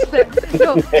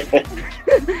 No,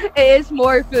 it is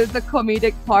more for the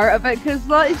comedic part of it, because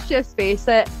let's just face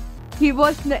it, he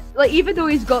wasn't, like, even though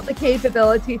he's got the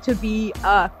capability to be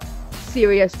a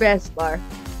serious wrestler,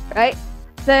 right?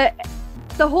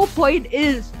 The whole point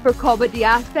is for comedy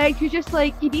aspect. You're just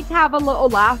like, you need to have a little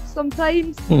laugh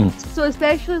sometimes. So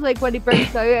especially like when he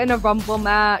brings out in a Rumble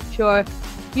match, or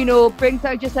brings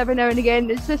out just every now and again,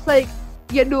 it's just like,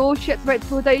 shit's about to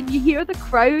go down. You hear the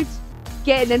crowd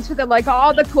getting into the like,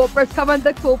 oh, the Cobra's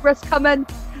coming,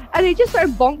 and he just sort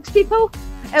of bonks people.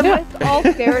 And with all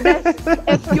fairness,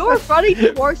 if you're running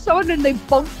towards someone and they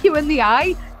bonk you in the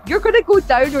eye, you're going to go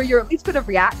down, or you're at least going to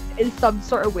react in some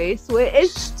sort of way. So it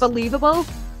is believable.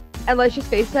 And let's just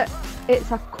face it,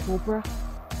 it's a cobra.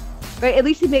 Right? At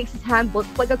least he makes his hand look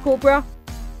like a cobra.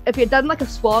 If you'd done like a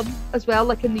swan as well,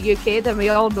 like in the UK, then we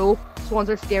all know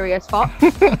swans are scary as fuck. I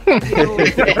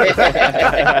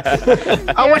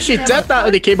wish he did that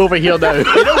when he came over here now.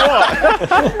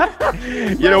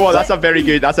 You know what? That's a very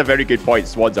good point.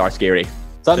 Swans are scary.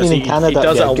 Does that mean in Canada? He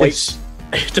does it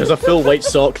he does a full white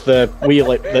sock,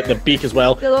 the beak as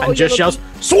well, and just shouts,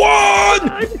 "Swan!"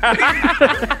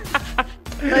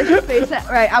 Let's just face it.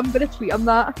 Right, I'm gonna tweet him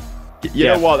that. You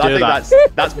know what? I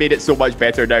think that's made it so much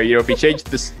better now. If he changed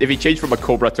from a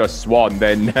cobra to a swan,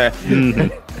 then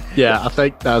yeah, I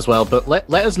think that as well. But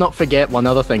let us not forget one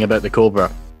other thing about the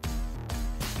Cobra.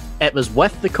 It was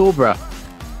with the Cobra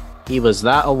he was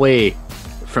that away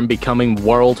from becoming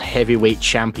world heavyweight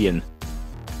champion.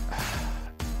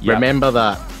 Yep. Remember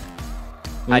that.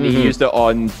 And he used it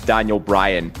on Daniel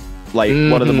Bryan, like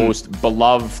one of the most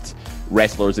beloved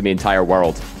wrestlers in the entire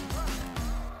world.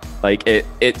 Like,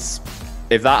 it's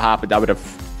if that happened, I would have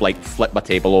flipped my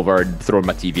table over and thrown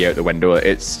my TV out the window.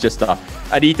 It's just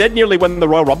and he did nearly win the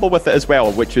Royal Rumble with it as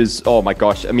well, which is, oh my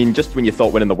gosh. I mean, just when you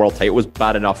thought winning the world title was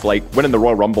bad enough, like winning the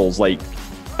Royal Rumble's like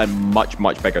a much,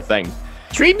 much bigger thing.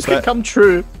 Dreams can come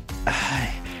true.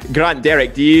 Grant,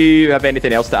 Derek, do you have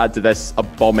anything else to add to this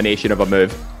abomination of a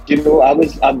move?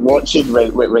 I'm watching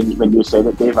when you said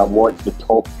it, Dave. I watched the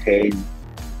top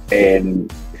 10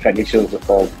 finishers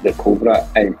of the Cobra,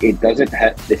 and it doesn't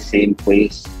hit the same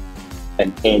place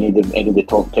in any of the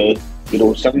top 10.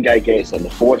 Some guy gets it in the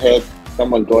forehead,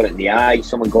 someone got it in the eye,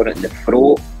 someone got it in the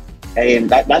throat, and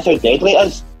that's how deadly it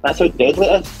is.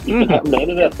 You can hit them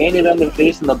anywhere in the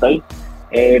face and they're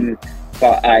down.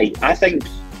 But I think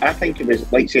it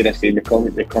was, like Sarah saying,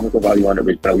 the comical value on it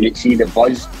was brilliant. See the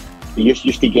buzz. He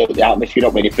used to get the atmosphere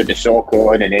up when he put the sock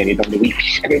on, and then he done the wee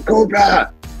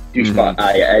Cobra. But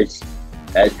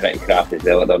it's pretty crap as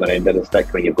well at the other end of the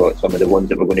stick when you've got some of the ones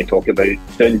that we're going to talk about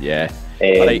soon. Yeah.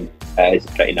 It's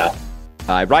pretty naff.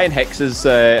 Ryan Hicks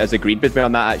has agreed with me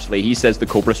on that, actually. He says the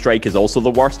Cobra Strike is also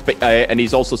the worst, but, and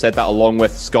he's also said that along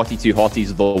with Scotty 2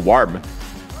 Hottie's The Worm.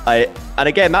 And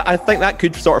again, I think that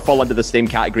could sort of fall under the same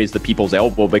category as the People's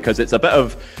Elbow, because it's a bit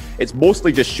of it's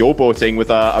mostly just showboating with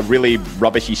a really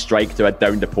rubbishy strike to a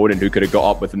downed opponent who could have got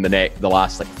up within the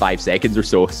last like 5 seconds or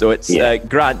so. So it's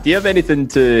Grant, do you have anything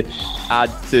to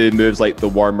add to moves like the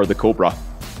worm or the cobra?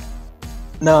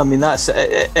 No, I mean it's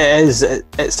a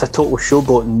total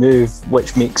showboating move,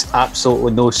 which makes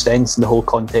absolutely no sense in the whole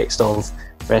context of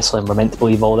wrestling. We're meant to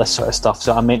believe all this sort of stuff,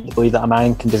 so I'm meant to believe that a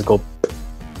man can just go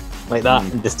like that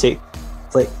and just take,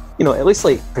 like, you know, at least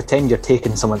like pretend you're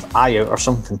taking someone's eye out or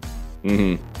something.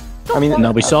 I mean,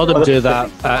 no, we saw them do that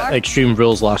at Extreme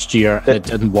Rules last year. It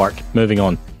didn't work. Moving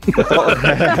on.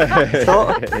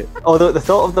 Although the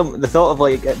thought of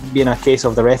like it being a case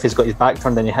of the ref has got his back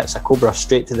turned and he hits a cobra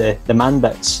straight to the man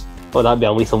bits. Oh, that'd be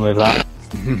a lethal move. That.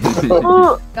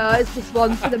 It's just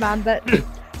one for the man bit.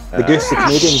 The goose, the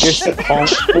Canadian goose.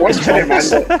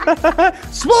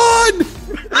 Swan!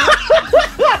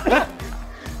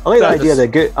 I like the idea of the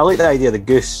goose. I like the idea of the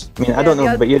goose. I mean, I don't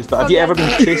know about you, but have you ever been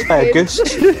chased by a goose?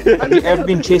 Have you ever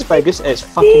been chased by a goose? It's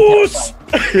fucking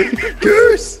terrifying.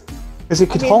 Goose! Because it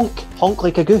could honk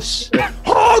like a goose.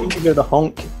 Honk! You hear the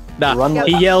honk. Nah, Run like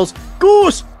he yells,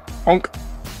 "Goose!" Honk.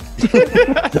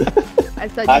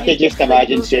 I could just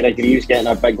imagine Sarah Greaves getting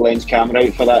a big lens camera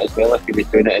out for that as well if he was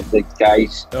doing it at the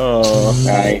guys.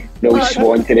 Aye. No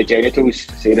swan to the genitals.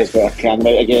 Sarah's got a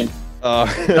camera out again.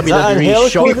 That'd be like the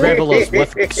shock revelers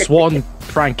with Swan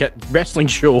prank at wrestling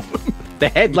show. The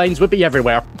headlines would be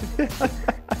everywhere.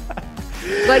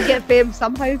 Like get fame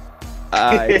somehow.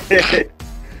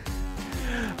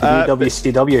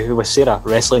 WCW, who was Sarah,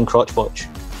 wrestling crotch watch.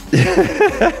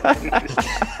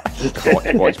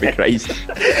 Watch me Christ.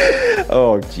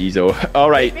 Oh jeez. All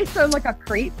right. They sound like a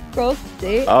creep cross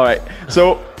state. All right.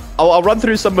 So I'll run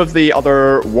through some of the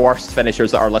other worst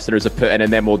finishers that our listeners have put in,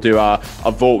 and then we'll do a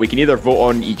vote. We can either vote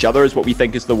on each other's, what we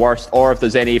think is the worst, or if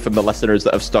there's any from the listeners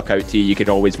that have stuck out to you, you can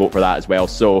always vote for that as well.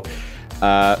 So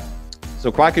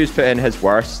Kwaku's put in his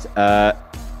worst.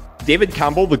 David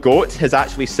Campbell, the GOAT, has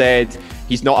actually said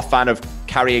he's not a fan of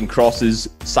carrying Cross's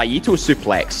Saito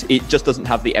suplex. It just doesn't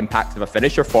have the impact of a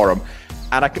finisher for him.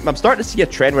 And I'm starting to see a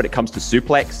trend when it comes to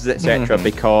suplexes, etc.,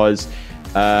 because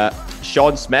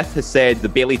Sean Smith has said the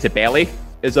Bailey to belly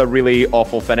is a really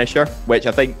awful finisher, which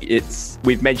I think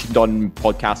we've mentioned on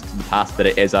podcasts in the past that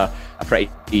it is a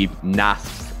pretty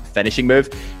naff finishing move.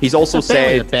 He's also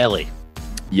said belly.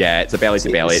 Yeah, it's a belly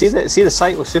to belly. See the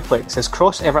Saito suplex. Has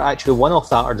Cross ever actually won off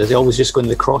that, or does he always just go in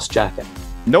the Cross jacket?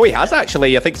 No, he has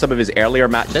actually. I think some of his earlier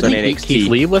matches Didn't on he NXT. Keith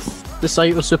Lee with the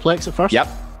Saito suplex at first? Yep,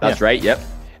 that's right. Yep.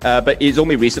 But he's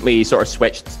only recently sort of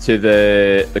switched to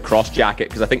the cross jacket,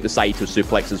 because I think the Saito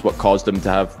suplex is what caused him to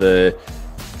have the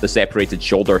separated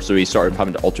shoulder, so he's sort of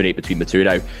having to alternate between the two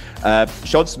now.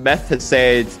 Sean Smith has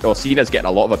said, Cena's getting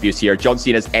a lot of abuse here. John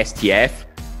Cena's STF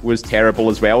was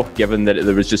terrible as well, given that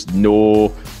there was just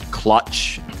no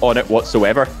clutch on it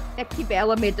whatsoever. Nikki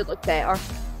Bella made it look better.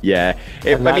 Yeah,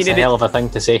 that's a hell of a thing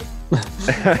to say.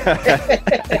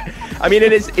 I mean,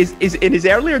 in his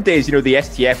earlier days, you know, the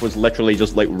STF was literally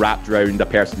just like wrapped around a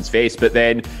person's face, but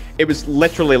then it was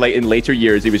literally like in later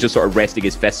years, he was just sort of resting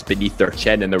his fists beneath their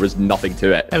chin, and there was nothing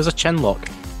to it. It was a chin lock.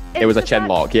 It was a chin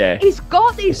lock, yeah. He's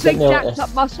got these big jacked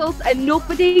up muscles, and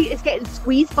nobody is getting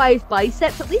squeezed by his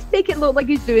biceps. At least make it look like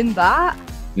he's doing that.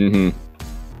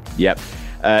 Yep.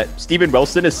 Stephen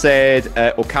Wilson has said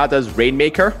Okada's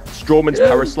Rainmaker, Strowman's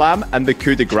Power Slam, and the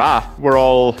Coup de Grace were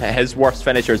all his worst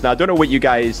finishers. Now, I don't know what you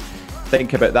guys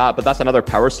think about that, but that's another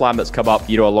Power Slam that's come up,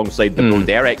 you know, alongside the Bro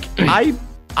Derek.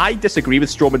 I disagree with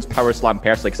Strowman's Power Slam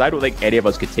personally, because I don't think any of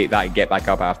us could take that and get back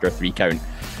up after a 3 count.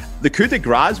 The Coup de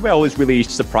Grace as well has really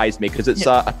surprised me, because it's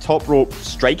a top rope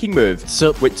striking move.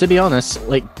 So, to be honest,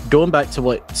 like going back to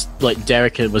what like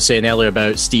Derek was saying earlier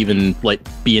about Stephen like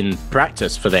being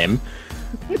practice for them,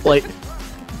 like,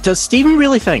 does Stephen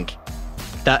really think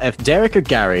that if Derek or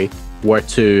Gary were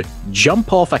to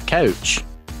jump off a couch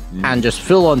and just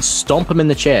full on stomp him in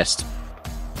the chest,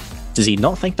 does he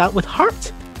not think that would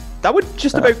hurt? That would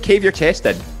just about cave your chest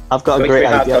in. I've got a great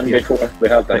idea. We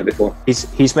have done it before.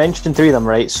 He's mentioned 3 of them,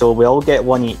 right? So we all get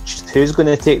 1 each. Who's going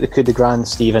to take the coup de grace,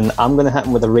 Stephen? I'm going to hit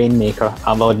him with a Rainmaker.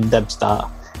 I'm on dibs that.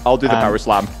 I'll do the Power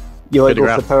Slam. You want to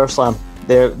go for the Power Slam?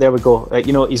 There we go.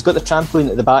 You know, he's got the trampoline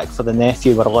at the back for the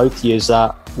nephew. We're allowed to use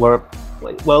that.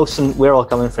 Wilson, we're all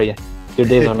coming for you. Your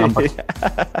days are numbered.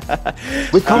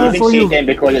 We're coming for you.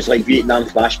 Because it's like Vietnam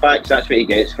flashbacks. That's what he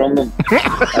gets from them.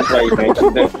 That's why he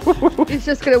mentioned it. He's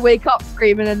just going to wake up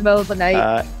screaming in the middle of the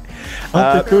night.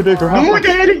 No, Derek,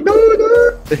 no!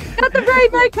 Not the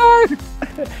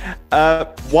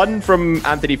Rainmaker! One from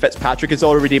Anthony Fitzpatrick has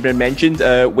already been mentioned.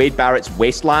 Wade Barrett's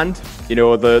Wasteland. You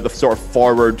know, the sort of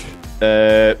forward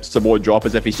Samoa drop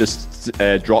as if he's just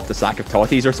dropped a sack of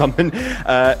totties or something.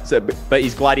 But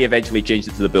he's glad he eventually changed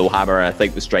it to the bullhammer. I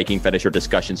think the striking finisher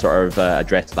discussion sort of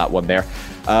addressed that one there.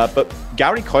 But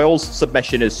Gary Coyle's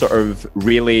submission is sort of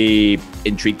really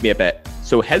intrigued me a bit.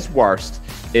 So his worst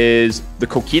is the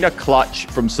Coquina clutch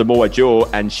from Samoa Joe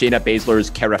and Shayna Baszler's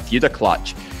Kirifuda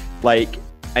clutch.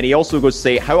 And he also goes to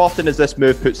say, how often has this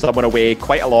move put someone away?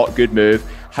 Quite a lot, good move.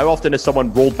 How often has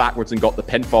someone rolled backwards and got the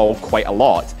pinfall? Quite a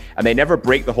lot. And they never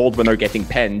break the hold when they're getting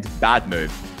pinned. Bad move.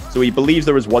 So he believes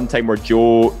there was one time where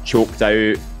Joe choked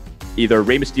out either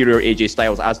Rey Mysterio or AJ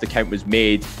Styles as the count was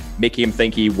made, making him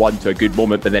think he won to a good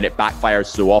moment, but then it backfires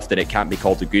so often it can't be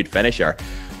called a good finisher.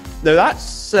 Now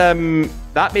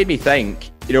that made me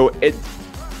think,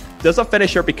 does a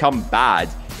finisher become bad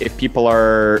if people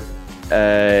are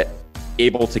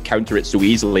able to counter it so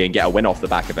easily and get a win off the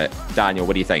back of it? Daniel,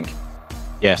 what do you think?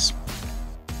 Yes.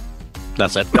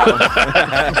 That's it.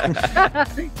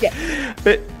 Yeah.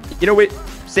 But,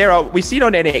 Sarah, we've seen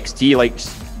on NXT,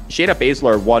 Shayna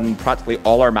Baszler won practically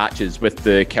all her matches with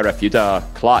the Kirifuda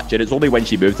clutch, and it's only when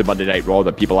she moved to Monday Night Raw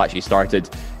that people actually started,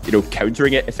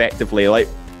 countering it effectively.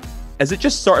 Has it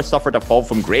just sort of suffered a fall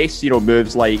from grace,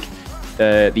 moves like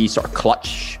these sort of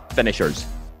clutch finishers?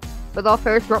 But our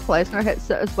first Brock Lesnar hits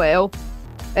it as well.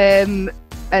 And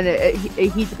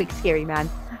he's a big scary man.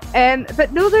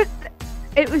 But no, that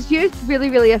it was used really,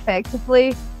 really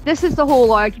effectively. This is the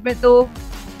whole argument, though.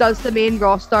 Does the main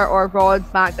roster, or Raw and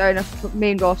SmackDown,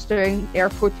 main roster in air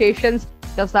quotations,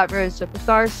 does that ruin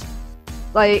superstars?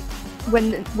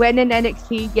 When in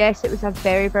NXT, yes, it was a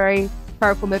very, very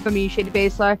powerful move. I mean, Shayna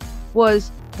Baszler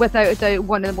was without a doubt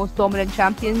one of the most dominant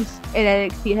champions in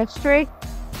NXT history.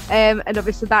 And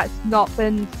obviously that's not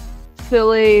been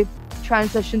fully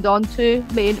transitioned onto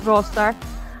main roster.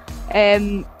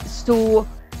 So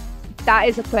that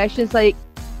is a question. It's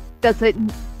does it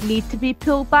need to be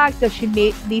pulled back? Does she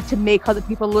need to make other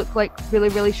people look really,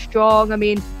 really strong? I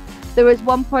mean, there was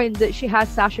one point that she had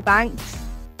Sasha Banks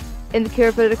in the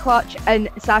Kirifuda clutch, and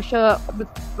Sasha,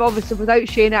 obviously without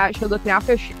Shayna actually looking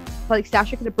after her,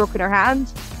 Sasha could have broken her hand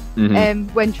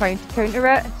when trying to counter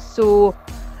it. So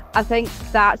I think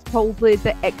that's probably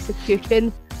the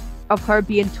execution of her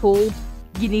being told,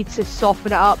 you need to soften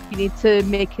it up, you need to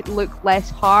make it look less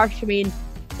harsh. I mean,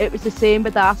 it was the same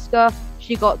with Asuka.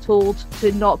 She got told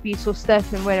to not be so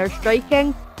stiff and when her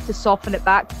striking, to soften it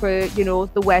back for,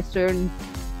 the Western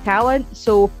talent.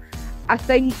 So I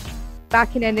think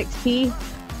back in NXT,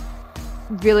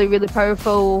 really, really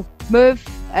powerful move.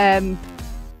 And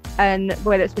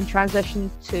when it's been transitioned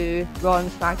to Raw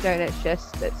and SmackDown,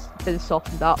 it's been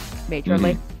softened up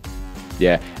majorly.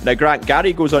 Yeah. Now, Grant,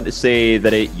 Gary goes on to say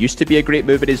that it used to be a great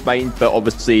move in his mind, but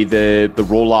obviously the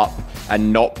roll up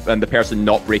and the person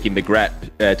not breaking the grip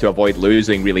to avoid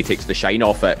losing really takes the shine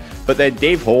off it. But then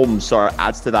Dave Holmes sort of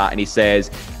adds to that, and he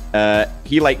says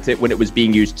he liked it when it was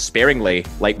being used sparingly,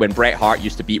 like when Bret Hart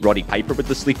used to beat Roddy Piper with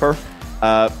the sleeper,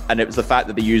 and it was the fact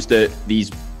that they used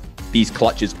these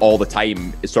clutches all the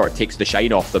time. It sort of takes the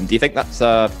shine off them. Do you think that's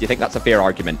a fair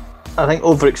argument? I think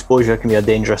overexposure can be a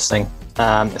dangerous thing,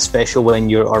 especially when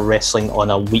you are wrestling on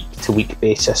a week-to-week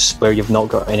basis where you've not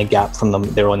got any gap from them.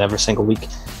 They're on every single week.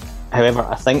 However,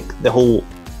 I think the whole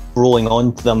rolling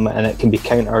on to them and it can be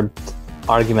countered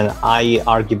argument, I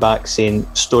argue back saying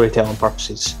storytelling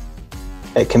purposes.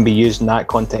 It can be used in that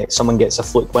context. Someone gets a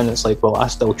fluke win, it's well, I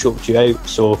still choked you out.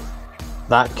 So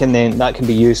that can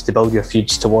be used to build your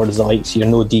feuds towards the likes of your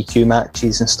no DQ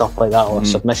matches and stuff like that, or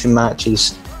submission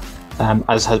matches,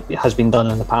 as has been done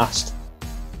in the past.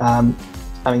 I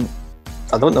mean,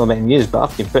 I don't know about any news, but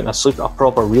I've been putting a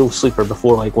proper real sleeper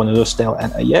before, one of those style,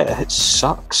 and it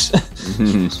sucks.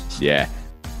 Yeah.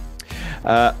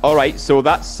 All right, so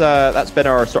that's been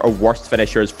our sort of worst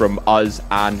finishers from us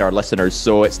and our listeners.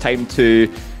 So it's time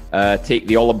to take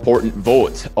the all-important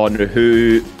vote on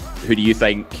who do you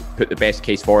think put the best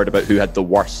case forward about who had the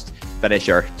worst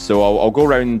finisher. So I'll go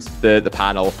around the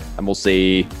panel and we'll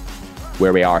say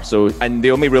where we are. So, and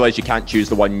the only rule is you can't choose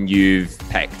the one you've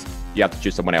picked. You have to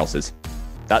choose someone else's.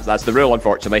 That's the rule,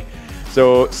 unfortunately.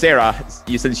 So, Sarah,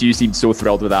 since you seemed so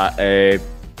thrilled with that,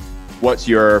 what's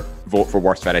your vote for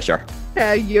worst finisher?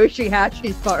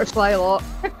 Yoshi-Hashi's butterfly lock.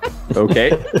 Okay.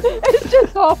 It's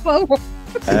just awful.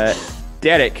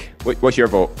 Derek, what's your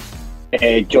vote?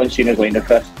 John Cena's lightning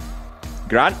fist.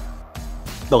 Grant?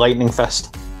 The lightning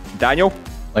fist. Daniel?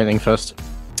 Lightning fist.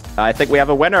 I think we have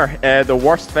a winner. The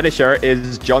worst finisher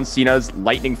is John Cena's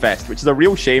lightning fist, which is a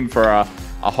real shame for a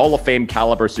Hall of Fame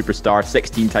caliber superstar,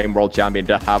 16-time world champion,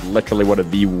 to have literally one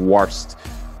of the worst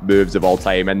moves of all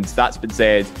time. And that's been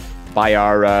said by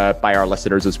our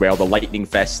listeners as well. The lightning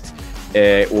fist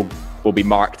will will be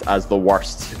marked as the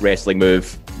worst wrestling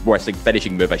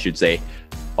finishing move, I should say,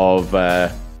 of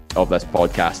this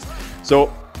podcast.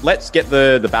 So let's get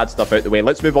the bad stuff out of the way.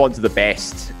 Let's move on to the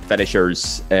best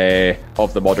finishers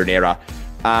of the modern era.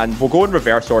 And we'll go in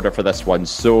reverse order for this one.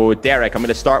 So, Derek, I'm going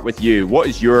to start with you. What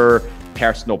is your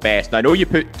personal best? Now, I know you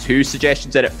put 2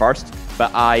 suggestions in at first,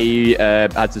 but I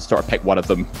had to sort of pick one of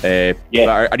them. Are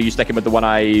you sticking with the one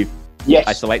I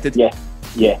selected? Yeah,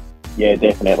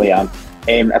 definitely am.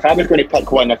 If I was going to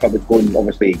pick one, if I was going,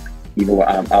 obviously, you know,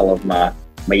 I love my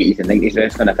 80s and 90s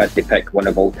wrestling. If I had to pick one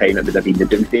of all time, it would have been the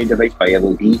Doomsday Device by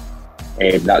LOD.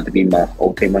 That would have been my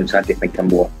all-time one, so I had to think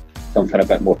of something a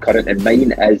bit more current. And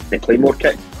mine is the Claymore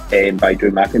kick by Drew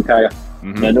McIntyre.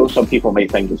 And I know some people might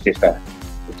think it's just a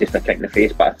kick in the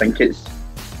face, but I think it's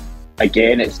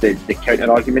the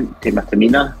counter argument to my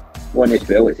Tamina one as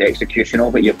well. It's the execution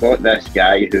of it. You've got this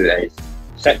guy who is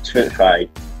 6'5",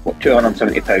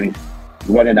 270 pounds,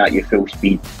 running at you full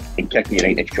speed and kicking you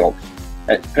right in the chops.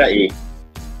 It's pretty.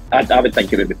 I would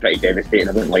think it would be pretty devastating.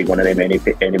 I wouldn't like one of them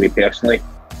anyway personally,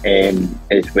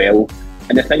 as well.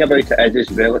 And the thing about it is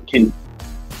as well,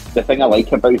 the thing I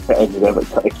like about it is as well,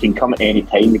 it can come at any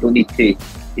time. He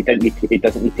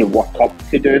doesn't need to work up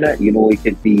to doing it. You know, it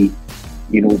could be,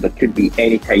 you know, there could be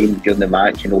any time during the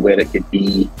match, you know, where it could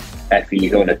be if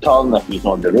he's on a turn, if he's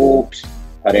on the ropes,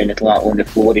 or anything like that on the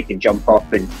floor, he can jump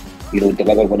up and, you know,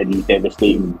 deliver one of these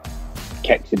devastating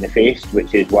kicks in the face,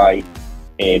 which is why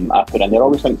I put in there. I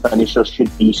always think finishers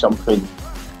should be something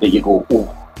that you go,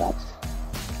 oh,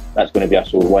 that's going to be a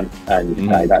sore one, and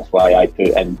that's why I put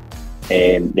in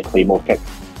the Claymore kick.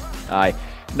 Aye.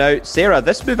 Now, Sarah,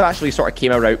 this move actually sort of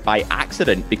came around by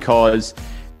accident because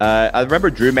I remember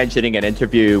Drew mentioning in an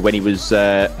interview when he was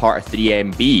part of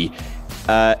 3MB.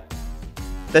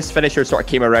 This finisher sort of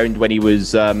came around when he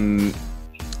was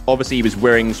obviously he was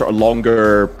wearing sort of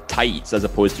longer tights as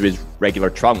opposed to his regular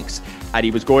trunks, and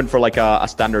he was going for like a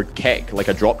standard kick, like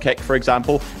a drop kick, for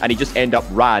example, and he just hit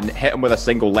him with a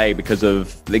single leg because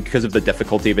of the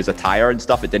difficulty of his attire and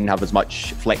stuff. It didn't have as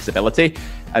much flexibility.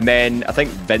 And then I think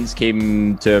Vince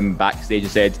came to him backstage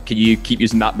and said, can you keep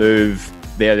using that move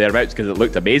thereabouts, because it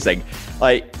looked amazing.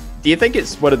 Like, do you think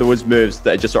it's one of those moves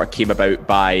that just sort of came about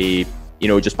by, you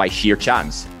know, just by sheer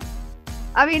chance?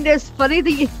 I mean, it's funny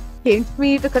that you came to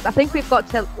me because I think we've got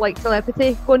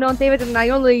telepathy going on, David, and I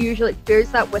only usually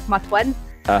experience that with my twin.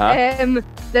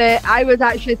 I was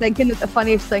actually thinking that the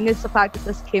funniest thing is the fact that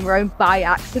this came around by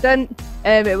accident.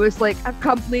 It was like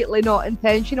completely not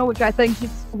intentional, which I think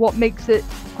is what makes it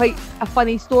quite a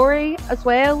funny story as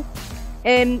well.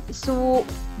 So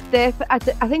I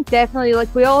think definitely,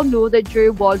 like, we all know that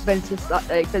Drew was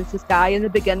Vince's guy in the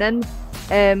beginning,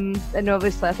 and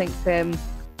obviously I think 3MB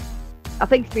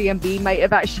might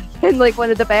have actually been like one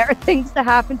of the better things to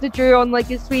happen to Drew on like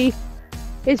his wee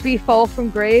fall from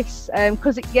grace,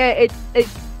 because it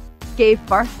gave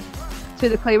birth to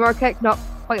the Claymore kick, not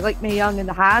quite like Mae Young in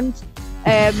the hand,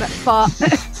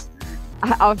 but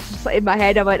I was just like, in my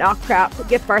head I went, oh crap,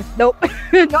 give birth, nope,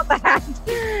 not the hand.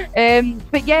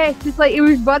 But yeah, it's like he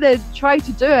was running, trying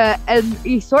to do it, and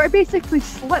he sort of basically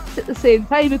slipped at the same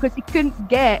time because he couldn't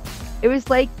get. It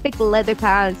was like big leather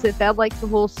pants. It felt like the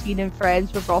whole scene in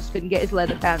Friends where Ross couldn't get his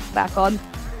leather pants back on.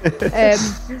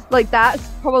 Like, that's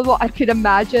probably what I could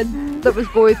imagine that was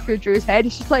going through Drew's head.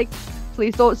 It's just like,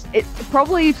 please don't. It's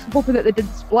probably hoping that they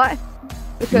didn't split,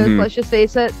 because let's just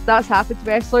face it, that's happened to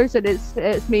wrestlers, and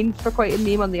it's made for quite a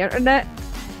meme on the internet.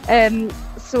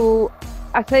 So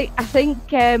I think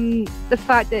the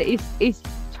fact that he's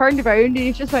turned around and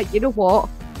he's just like, you know what?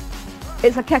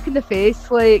 It's a kick in the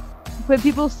face. Like, when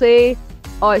people say,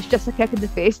 oh, it's just a kick in the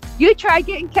face, you try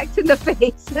getting kicked in the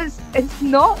face. It's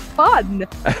not fun.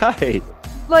 Right.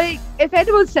 Like, if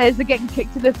anyone says that getting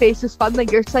kicked in the face is fun, then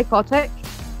you're psychotic,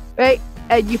 right?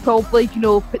 And you probably, you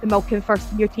know, put the milk in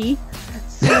first in your tea.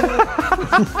 So...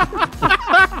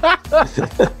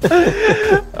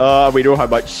 we know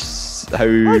how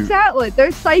exactly.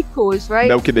 They're psychos, right?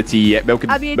 Milk in the tea, milk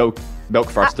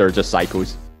first. They're just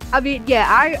psychos. I mean,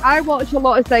 yeah, I watch a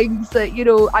lot of things that, you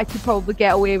know, I could probably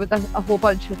get away with a whole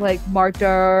bunch of, like,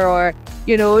 murder, or,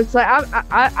 you know, it's like,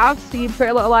 I've seen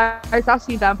Pretty Little Liars, I've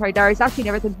seen Vampire Diaries, I've seen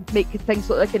everything make things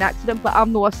look like an accident, but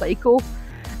I'm not a psycho.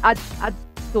 I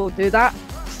don't do that.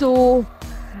 So,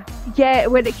 yeah,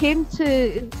 when it came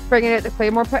to bringing out the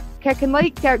Claymore kick, and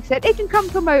like Derek said, it can come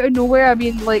from out of nowhere. I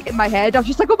mean, like, in my head, I was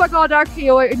just like, oh my god,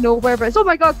 RKO out of nowhere, but it's, oh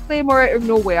my god, Claymore out of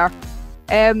nowhere.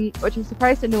 Which I'm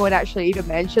surprised that no one actually even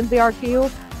mentioned the RKO.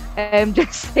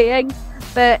 Just saying.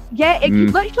 But yeah, it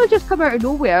could literally just come out of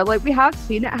nowhere. Like, we have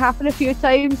seen it happen a few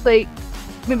times. Like,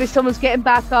 maybe someone's getting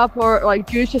back up, or like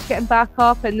Drew's just getting back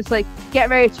up, and it's like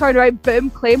getting ready to turn around, boom,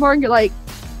 Claymore, and you're like,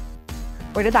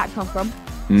 where did that come from?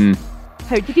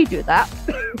 How did he do that?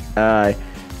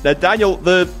 Now, Daniel,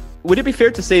 would it be fair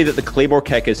to say that the Claymore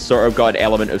kick has sort of got an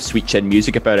element of sweet chin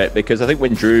music about it? Because I think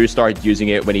when Drew started using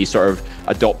it, when he sort of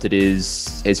adopted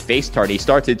his face turn, he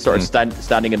started sort of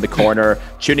standing in the corner,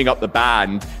 tuning up the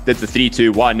band, did the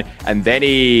 3-2-1, and then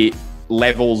he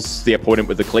levels the opponent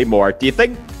with the Claymore. Do you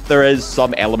think there is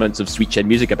some elements of sweet chin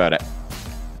music about it?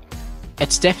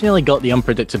 It's definitely got the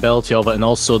unpredictability of it, and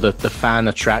also the fan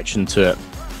attraction to it.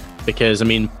 Because, I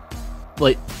mean,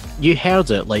 like, you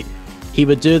heard it, like, he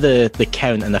would do the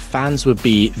count and the fans would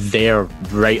be there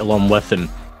right along with him.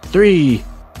 3,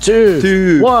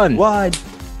 2, 1.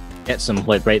 Gets him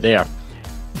like right there.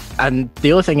 And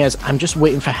the other thing is, I'm just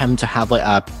waiting for him to have like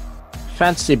a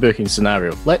fantasy booking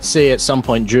scenario. Let's say at some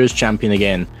point Drew's champion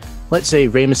again. Let's say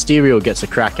Rey Mysterio gets a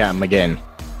crack at him again.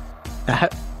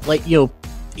 Like, you know,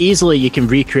 easily you can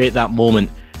recreate that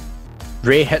moment.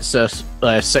 Rey hits a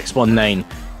 619.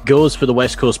 Goes for the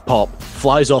West Coast pop,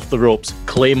 flies off the ropes,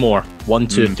 Claymore, 1,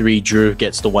 2, 3, Drew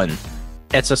gets the win.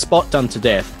 It's a spot done to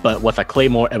death, but with a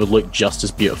Claymore, it would look just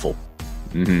as beautiful.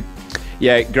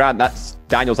 Yeah, Grant,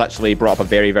 Daniel's actually brought up a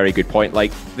very, very good point.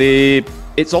 Like,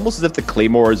 it's almost as if the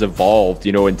Claymore has evolved,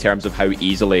 you know, in terms of how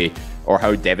easily or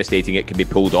how devastating it can be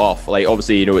pulled off. Like,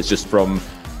 obviously, you know, it's just from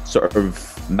sort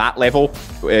of mat level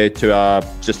to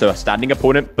just a standing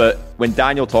opponent. But when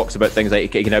Daniel talks about things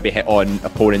like it can now be hit on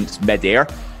opponents mid-air,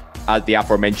 as the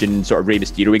aforementioned sort of Rey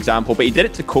Mysterio example, but he did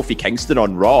it to Kofi Kingston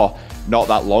on Raw not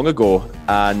that long ago,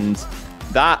 and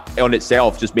that on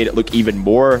itself just made it look even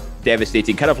more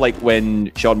devastating, kind of like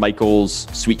when Shawn Michaels'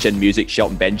 Sweet Chin Music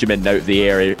Shelton Benjamin out of the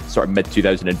air sort of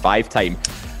mid-2005 time.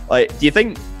 Like, do you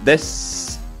think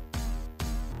this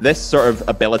sort of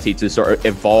ability to sort of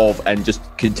evolve and just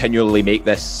continually make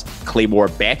this Claymore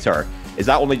better, is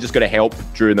that only just going to help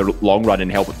Drew in the long run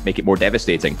and help make it more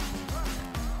devastating?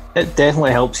 It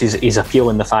definitely helps his appeal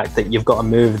in the fact that you've got a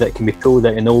move that can be pulled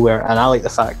out of nowhere, and I like the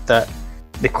fact that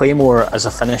the Claymore as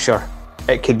a finisher,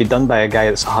 it could be done by a guy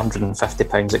that's 150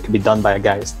 pounds, it could be done by a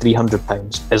guy that's 300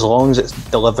 pounds. As long as it's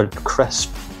delivered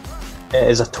crisp, it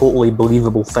is a totally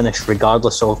believable finish,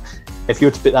 regardless of, if you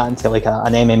were to put that into like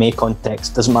an MMA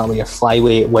context, doesn't matter whether you're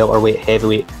flyweight, welterweight,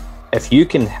 heavyweight, if you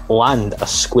can land a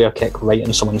square kick right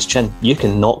in someone's chin, you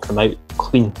can knock them out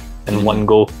clean in one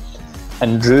go.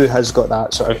 And Drew has got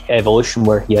that sort of evolution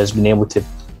where he has been able to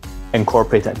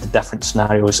incorporate it into different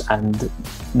scenarios, and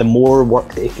the more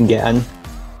work that he can get in,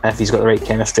 if he's got the right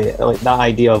chemistry, like that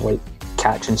idea of like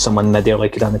catching someone mid-air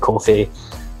like he done the Kofi,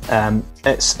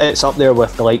 it's up there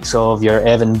with the likes of your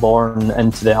Evan Bourne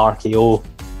into the RKO.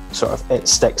 Sort of, it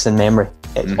sticks in memory.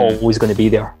 It's always going to be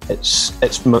there. It's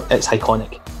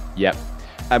iconic. Yep.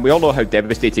 And we all know how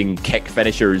devastating kick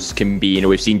finishers can be. You know,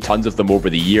 we've seen tons of them over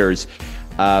the years.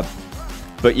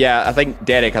 But yeah, I think,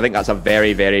 Derek, that's a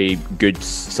very, very good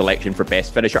selection for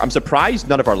best finisher. I'm surprised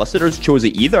none of our listeners chose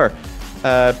it either.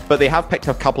 But they have picked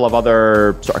a couple of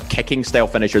other sort of kicking style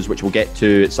finishers, which we'll get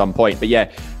to at some point. But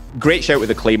yeah, great shout with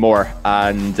the Claymore.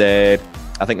 And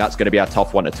I think that's going to be a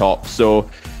tough one to top. So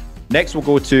next we'll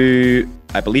go to,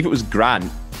 I believe it was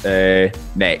Grant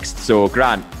next. So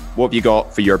Grant, what have you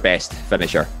got for your best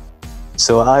finisher?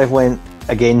 So I went,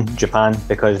 again, Japan,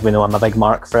 because we know I'm a big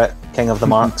mark for it. King of the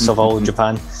marks of all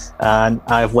Japan. And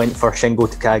I went for Shingo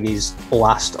Takagi's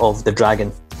Last of the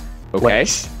Dragon. Okay.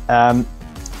 Which,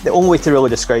 the only way to really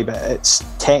describe it, its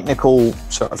technical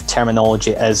sort of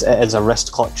terminology is it is a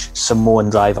wrist clutch Samoan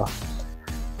driver.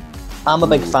 I'm a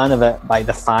big fan of it by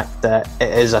the fact that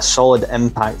it is a solid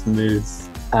impact move.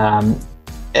 And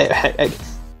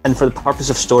for the purpose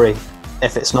of story,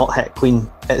 if it's not hit clean,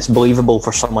 it's believable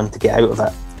for someone to get out of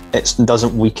it. It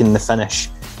doesn't weaken the finish.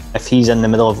 If he's in the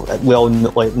middle of, we all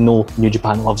know New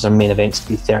Japan loves their main events to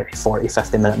be 30, 40,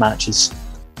 50-minute matches.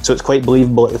 So it's quite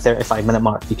believable at the 35-minute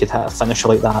mark you could hit a finisher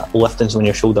like that, lifting on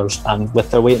your shoulders, and with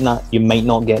their weight in that, you might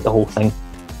not get the whole thing.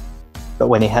 But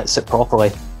when he hits it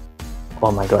properly,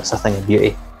 oh my god, it's a thing of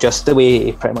beauty. Just the way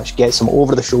he pretty much gets him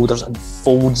over the shoulders and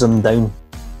folds him down.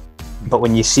 But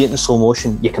when you see it in slow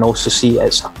motion, you can also see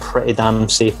it's a pretty damn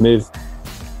safe move.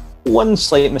 One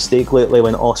slight mistake lately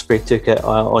when Ospreay took it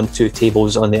on two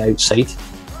tables on the outside.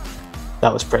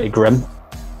 That was pretty grim.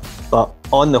 But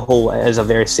on the whole, it is a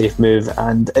very safe move,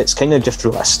 and it's kind of just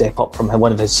really a step up from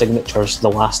one of his signatures, the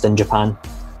Last in Japan.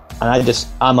 And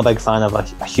I'm a big fan of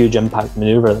a huge impact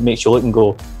maneuver that makes you look and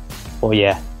go, oh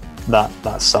yeah,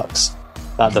 that sucks.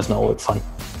 That does not look fun.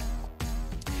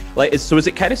 So is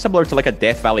it kind of similar to like a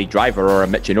Death Valley driver or a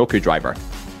Michinoku driver?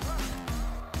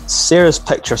 Sarah's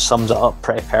picture sums it up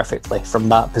pretty perfectly from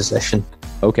that position.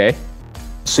 Okay.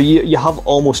 So you have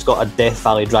almost got a Death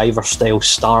Valley driver style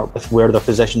start with where they're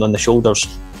positioned on the shoulders,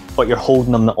 but you're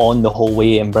holding them on the whole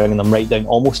way and bringing them right down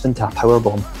almost into a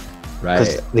powerbomb. Right.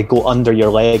 Because they go under your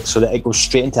leg so that it goes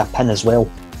straight into a pin as well.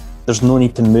 There's no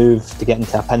need to move to get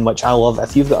into a pin, which I love.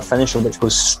 If you've got a finisher which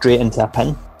goes straight into a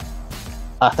pin,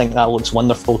 I think that looks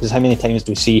wonderful, because how many times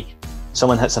do we see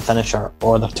someone hits a finisher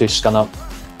or they're too skun up,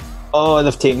 oh,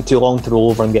 they've taken too long to roll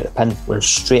over and get the pin, we're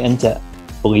straight into it.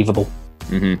 Believable.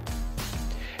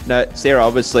 Now, Sarah,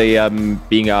 obviously,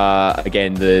 being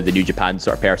again the New Japan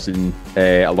sort of person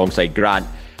alongside Grant,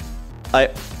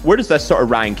 where does this sort of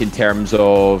rank in terms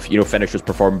of finishers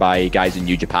performed by guys in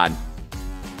New Japan?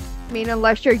 I mean,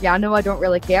 unless you're Yano, I don't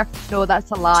really care. No,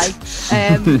 that's a lie.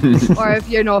 Or if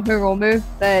you're not Hiromu,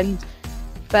 then.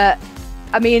 But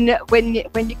I mean, when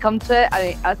you come to it,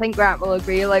 I think Grant will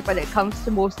agree. Like, when it comes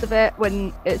to most of it,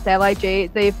 when it's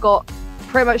LIJ, they've got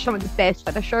pretty much some of the best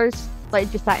finishers. Like,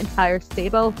 just that entire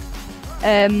stable.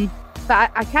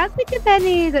 But I can't think of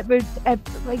any that would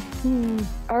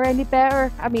are any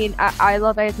better. I mean, I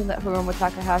love anything that Hiromu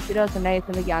Takahashi does and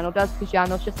anything that Yano does, because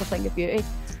Yano's just a thing of beauty.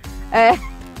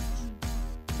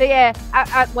 But yeah,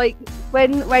 I like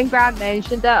when Grant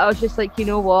mentioned it, I was just like, you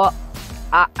know what?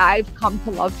 I've come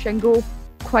to love Shingo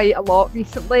quite a lot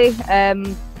recently.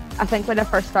 I think when I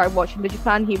first started watching New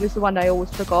Japan, he was the one I always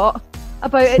forgot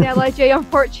about in LIJ,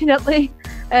 unfortunately.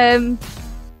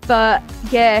 But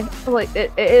yeah, like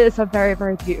it is a very,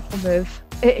 very beautiful move.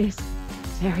 It is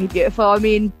very beautiful. I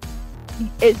mean,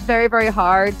 it's very, very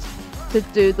hard to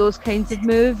do those kinds of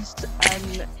moves,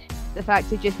 and the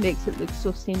fact it just makes it look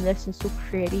so seamless and so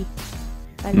pretty.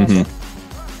 I love it.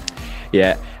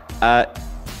 Yeah.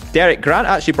 Derek, Grant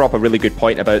actually brought up a really good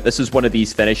point about this is one of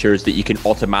these finishers that you can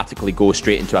automatically go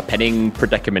straight into a pinning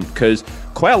predicament, because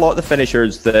quite a lot of the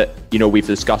finishers that we've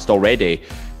discussed already,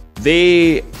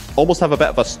 they almost have a bit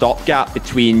of a stopgap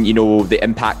between the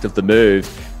impact of the move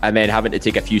and then having to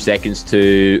take a few seconds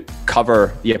to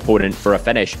cover the opponent for a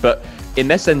finish. But in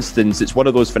this instance, it's one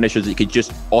of those finishers that you could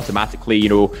just automatically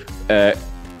hook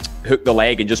the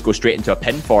leg and just go straight into a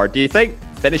pin for. Do you think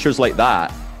finishers like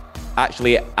that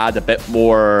actually add a bit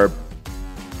more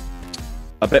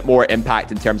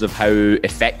impact in terms of how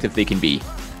effective they can be?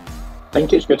 I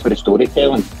think it's good for the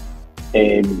storytelling.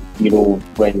 When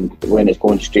it's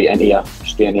going straight into a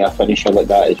finisher like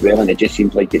that as well, and it just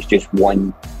seems like it's just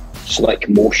one slick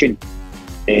motion,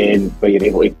 where you're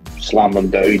able to slam them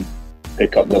down,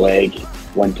 pick up the leg,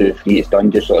 1, 2, 3, it's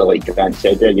done, just sort of like Grant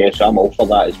said there. Yes, I'm all for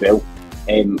that as well.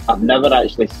 I've never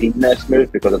actually seen this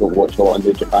move because I don't watch a lot of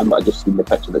New Japan, but I just seen the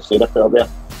picture that Sarah put up there,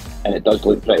 and it does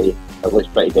look pretty. It looks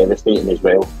pretty devastating as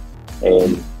well.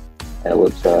 It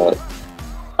looks.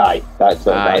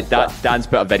 Dan's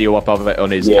put a video up of it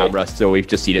on his camera, so we've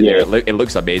just seen it there. It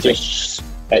looks amazing. It's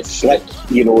slick,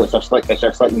 it's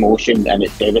a slick motion, and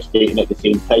it's devastating at the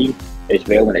same time as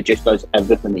well, and it just does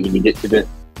everything that you need it to do.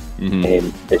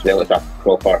 As well as that's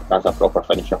a proper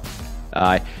finisher.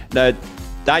 Aye. Now,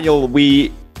 Daniel,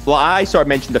 I sort of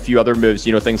mentioned a few other moves,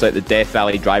 things like the Death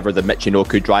Valley driver, the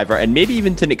Michinoku driver, and maybe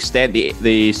even to an extent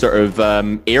the sort of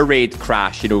air raid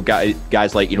crash,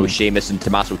 guys like, Sheamus and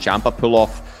Tommaso Ciampa pull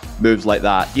off moves like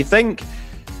that. Do you think,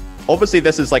 obviously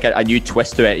this is like a new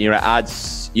twist to it, it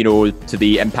adds, to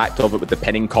the impact of it with the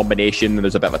pinning combination, and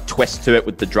there's a bit of a twist to it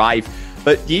with the drive,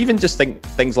 but do you even just think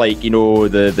things like,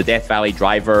 the Death Valley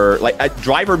driver, like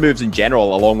driver moves in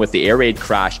general, along with the air raid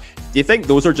crash, do you think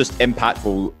those are just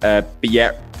impactful, but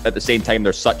yet at the same time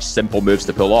they're such simple moves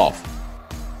to pull off?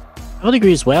 I would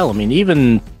agree as well. I mean,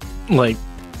 even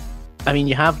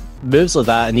you have moves like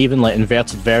that, and even like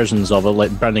inverted versions of it,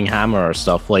 like Burning Hammer or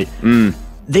stuff, like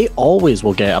they always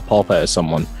will get a pop out of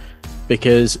someone,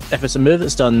 because if it's a move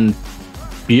that's done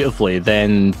beautifully,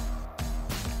 then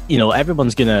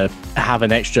everyone's gonna have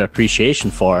an extra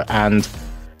appreciation for it. And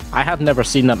I had never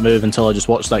seen that move until I just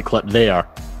watched that clip there,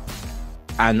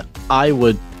 and I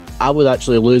would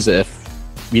actually lose it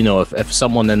if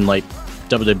someone in like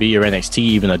WWE or NXT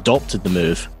even adopted the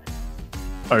move,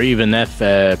 or even if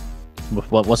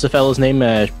what's the fellow's name,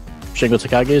 Shingo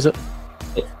Takagi, is it?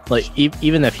 Like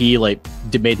even if he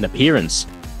made an appearance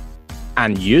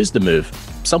and used the move,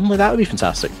 something like that would be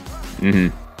fantastic.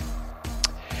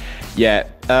 Yeah,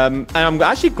 and I'm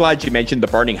actually glad you mentioned the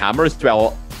Burning Hammer as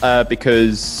well,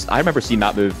 because I remember seeing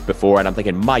that move before, and I'm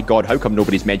thinking, my God, how come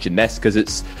nobody's mentioned this? Because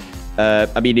it's,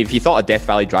 if you thought a Death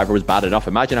Valley driver was bad enough,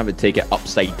 imagine having to take it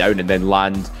upside down and then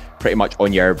land pretty much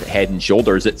on your head and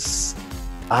shoulders. It's,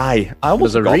 I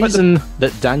almost There's a reason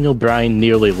that Daniel Bryan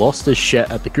nearly lost his shit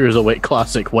at the Cruiserweight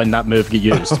Classic when that move got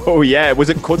used. Oh yeah, was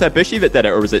it Kota Ibushi that did it,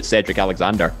 or was it Cedric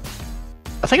Alexander?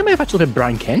 I think it may have actually been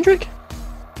Brian Kendrick.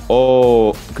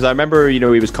 Oh, because I remember, he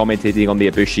was commentating on the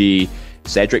Ibushi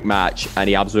Cedric match, and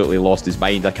he absolutely lost his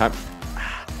mind. I can't.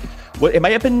 Well, it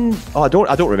might have been. Oh, I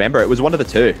don't remember. It was one of the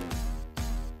two.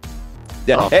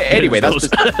 Yeah. Anyway, that's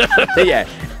just, yeah.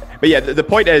 But yeah, the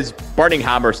point is, Burning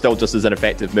Hammer still just as an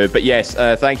effective move. But yes,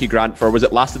 thank you, Grant, for, was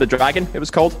it Last of the Dragon it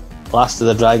was called? Last of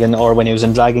the Dragon, or when he was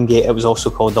in Dragon Gate, it was also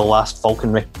called the Last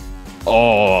Falconry.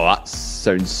 Oh, that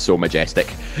sounds so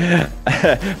majestic.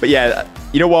 But yeah,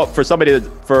 you know what? For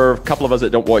a couple of us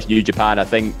that don't watch New Japan, I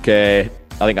think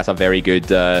that's a very good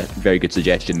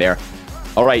suggestion there.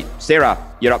 All right, Sarah,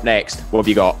 you're up next. What have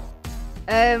you got?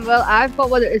 Well, I've got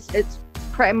one. It's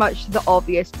pretty much the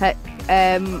obvious pick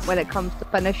when it comes to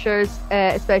finishers,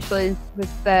 especially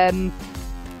with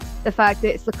the fact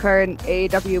that it's the current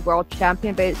AEW World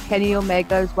Champion, but it's Kenny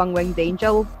Omega's One Winged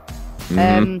Angel.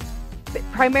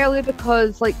 Primarily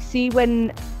because,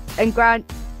 and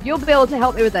Grant, you'll be able to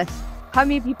help me with this. How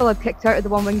many people have kicked out of the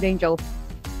One Winged Angel?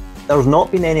 There's not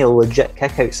been any legit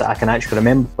kickouts that I can actually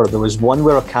remember. There was one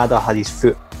where Okada had his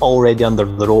foot already under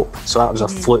the rope, so that was a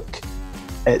fluke.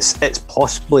 It's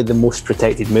possibly the most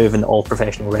protected move in all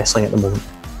professional wrestling at the moment.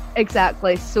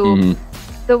 Exactly. So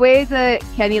the way that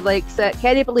Kenny likes it,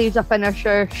 Kenny believes a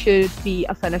finisher should be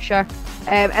a finisher,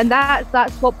 and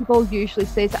that's what people usually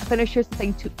say, is that a finisher is the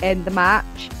thing to end the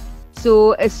match.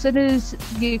 So as soon as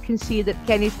you can see that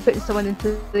Kenny's putting someone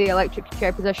into the electric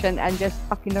chair position and just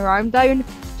fucking their arm down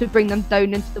to bring them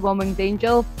down into the One Winged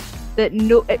Angel,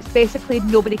 it's basically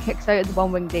nobody kicks out of the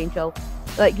One Winged Angel.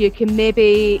 You can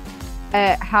maybe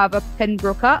have a pin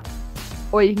broke up,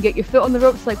 or you can get your foot on the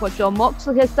ropes like what John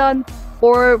Moxley has done,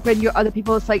 or when you're other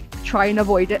people, it's try and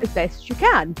avoid it as best as you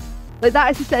can. That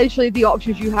is essentially the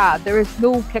options you have. There is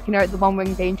no kicking out the One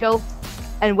Winged Angel,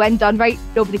 and when done right,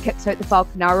 nobody kicks out the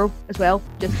Falcon Arrow as well.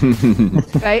 Just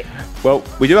right. Well,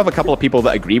 we do have a couple of people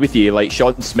that agree with you. Like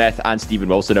Sean Smith and Stephen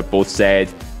Wilson have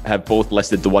both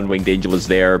listed the One Winged Angel as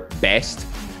their best,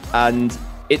 and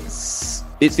it's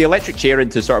the electric chair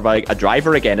into sort of a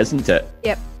driver again, isn't it?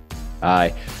 Yep.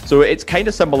 Aye. So it's kind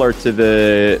of similar to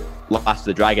the Last of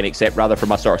the Dragon, except rather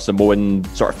from a sort of Samoan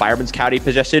sort of fireman's carry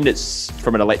position, it's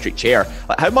from an electric chair.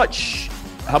 How much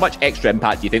extra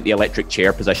impact do you think the electric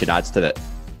chair position adds to it?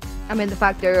 I mean, the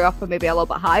fact they're up maybe a little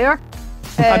bit higher.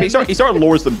 I mean, he sort of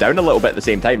lowers them down a little bit at the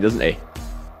same time, doesn't he?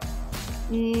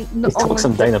 He talks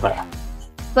them down a bit.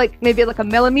 Maybe a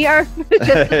millimeter,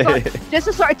 just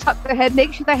to sort of tuck their head,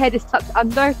 make sure their head is tucked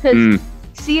under, because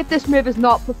see if this move is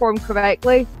not performed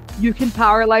correctly, you can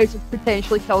paralyze or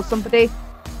potentially kill somebody,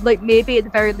 maybe at the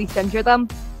very least injure them.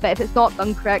 But if it's not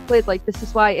done correctly, this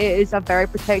is why it is a very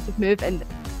protective move and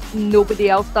nobody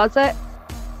else does it,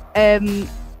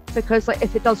 because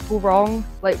if it does go wrong,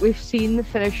 we've seen the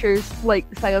finishers like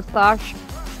the Styles Clash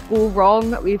go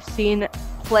wrong, we've seen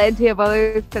plenty of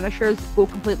other finishers go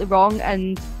completely wrong,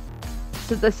 and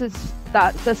so this is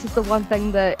the one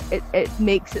thing that it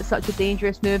makes it such a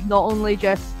dangerous move, not only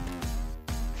just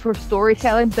for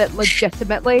storytelling but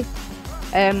legitimately.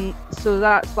 So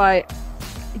that's why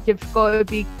you've got to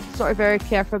be sort of very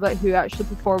careful about who actually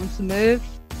performs the move.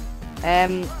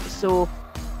 So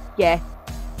yeah,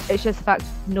 it's just the fact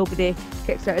nobody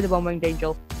kicks out of the One Winged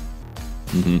Angel.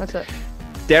 That's it.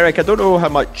 Derek, I don't know how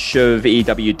much of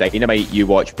AEW Dynamite you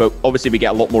watch, but obviously we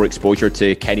get a lot more exposure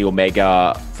to Kenny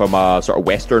Omega from a sort of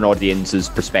Western audience's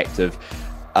perspective.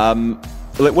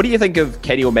 What do you think of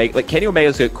Kenny Omega? Kenny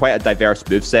Omega's got quite a diverse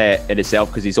moveset in itself,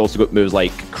 because he's also got moves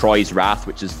like Croy's Wrath,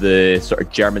 which is the sort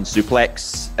of German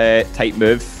suplex type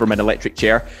move from an electric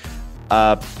chair.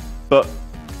 But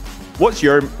what's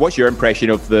your impression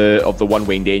of the One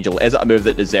Winged Angel? Is it a move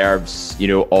that deserves,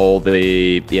 all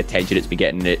the attention it's been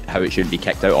getting, how it shouldn't be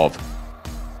kicked out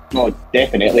of? No,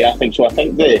 definitely. I think so. I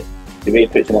think the way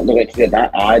it puts them up the electric chair, that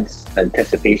adds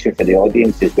anticipation for the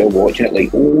audience as well, watching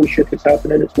it oh shit, it's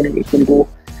happening, it's going to go.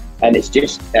 And it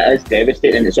is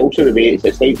devastating. And it's also the way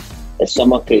it's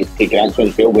similar to Grant's one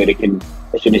as well, where it can,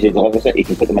 as soon as he delivers it, he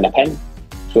can put them in a pin.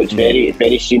 So it's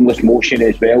very seamless motion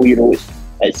as well.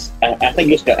 I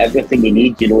think it's got everything you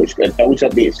need. It builds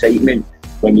up the excitement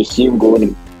when you see him going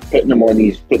and putting them on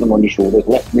his shoulders,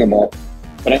 lifting them up,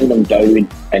 bringing them down,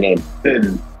 and then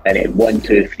boom, and then 1,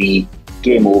 2, 3,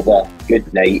 game over,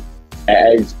 good night.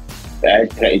 It is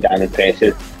pretty damn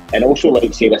impressive. And also,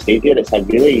 like Sarah said here, it's a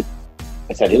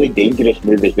really dangerous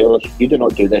move as well. If you do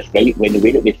not do this right, when the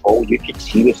way that they fall, you could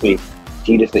seriously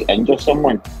injure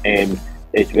someone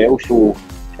as well. So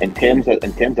in terms of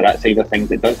that side of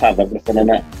things, it does have everything in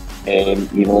it.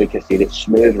 Like I said, it's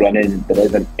smooth running. There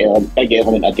is a big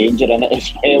element of danger in it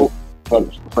as well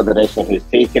for the wrestler who's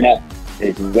taking it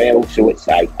as well. So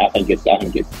I think it's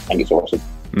awesome.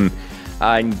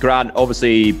 And Grant,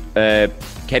 obviously,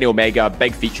 Kenny Omega,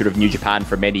 big feature of New Japan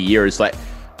for many years. Like,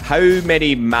 how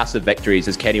many massive victories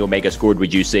has Kenny Omega scored,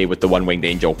 would you say, with the One-Winged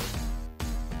Angel?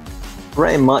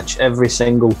 Pretty much every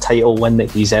single title win that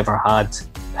he's ever had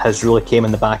has really came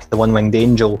in the back of the One-Winged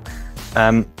Angel.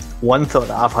 One thought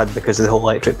that I've had because of the whole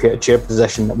electric chair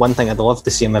position, that one thing I'd love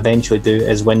to see him eventually do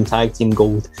is win tag team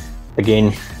gold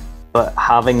again. But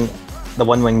having the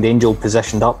One-Winged Angel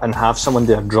positioned up and have someone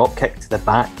do a drop kick to the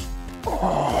back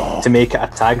to make it a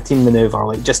tag team maneuver,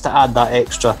 like just to add that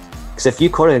extra. Because if you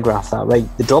choreograph that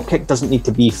right, the drop kick doesn't need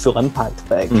to be full impact,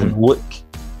 but it can look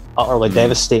utterly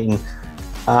devastating.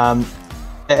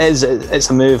 It's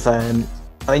a move. I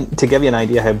mean, to give you an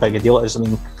idea how big a deal it is, I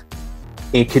mean,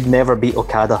 he could never beat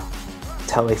Okada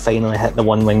till he finally hit the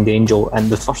One-Winged Angel. And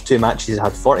the first two matches, he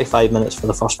had 45 minutes for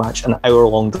the first match, an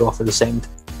hour-long draw for the second.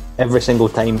 Every single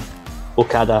time,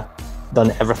 Okada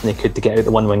done everything he could to get out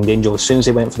the One-Winged Angel. As soon as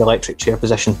he went for the electric chair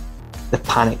position, the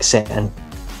panic set in.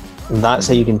 And that's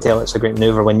how you can tell it's a great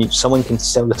maneuver, when someone can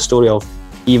tell the story of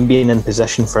even being in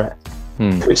position for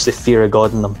it. Puts the fear of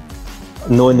God in them,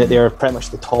 knowing that they're pretty much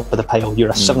the top of the pile. You're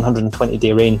a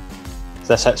 720-day reign. If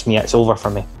this hits me, it's over for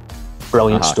me.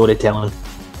 Brilliant storytelling.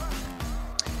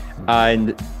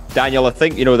 And Daniel, I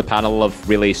think, the panel have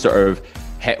really sort of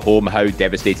hit home how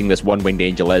devastating this One-Winged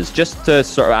Angel is. Just to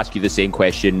sort of ask you the same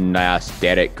question I asked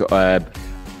Derek,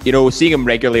 seeing him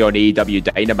regularly on AEW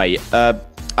Dynamite,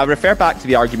 I refer back to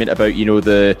the argument about,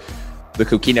 the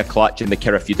Coquina clutch and the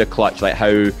Kirifuda clutch, like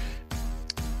how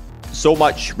so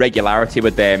much regularity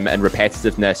with them and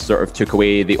repetitiveness sort of took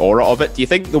away the aura of it. Do you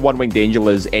think the One-Winged Angel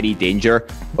is any danger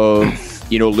of,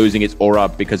 losing its aura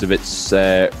because of its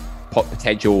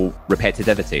potential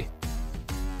repetitivity?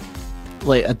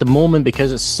 Like, at the moment,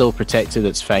 because it's so protected,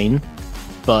 it's fine.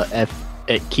 But if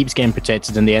it keeps getting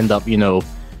protected and they end up,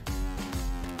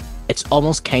 it's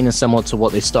almost kind of similar to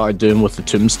what they started doing with the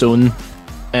Tombstone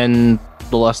in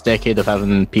the last decade, of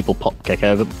having people pop kick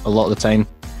out of it a lot of the time.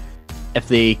 If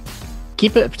they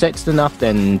keep it protected enough,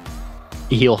 then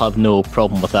he'll have no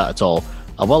problem with that at all.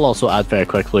 I will also add very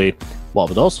quickly, what I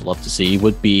would also love to see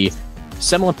would be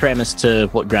similar premise to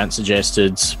what Grant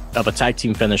suggested, of a tag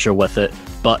team finisher with it,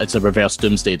 but it's a reverse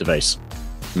Doomsday device.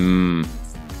 Yeah,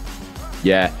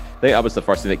 I think that was the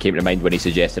first thing that came to mind when he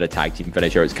suggested a tag team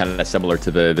finisher. It's kind of similar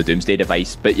to the Doomsday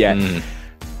device, but yeah.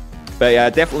 But yeah,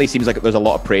 it definitely seems like there's a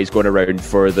lot of praise going around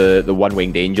for the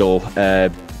One-Winged Angel,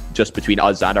 just between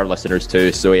us and our listeners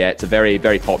too. So yeah, it's a very,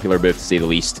 very popular move, to say the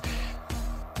least.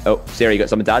 Oh, Sarah, you got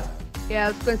something to add? Yeah,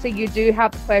 I was going to say, you do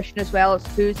have the question as well as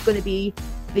who's going to be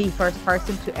the first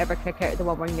person to ever kick out of the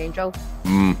One-Winged Angel.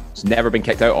 It's never been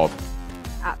kicked out of.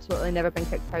 Absolutely never been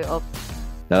kicked out of.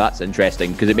 Now that's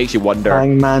interesting, because it makes you wonder.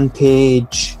 Hangman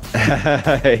Page.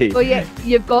 Well, yeah,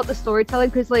 you've got the storytelling,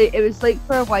 because it was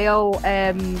for a while,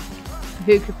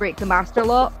 who could break the master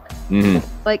lock, and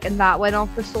that went on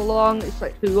for so long. It's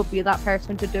like, who will be that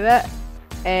person to do it?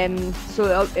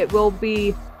 So it will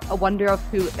be a wonder of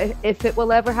who, if it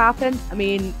will ever happen. I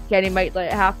mean, Kenny might let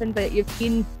it happen, but you've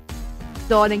seen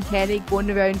Don and Kenny going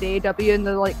around AEW, and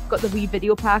they're got the wee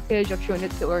video package of showing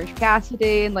it to Orange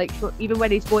Cassidy, and even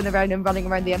when he's going around and running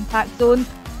around the Impact Zone,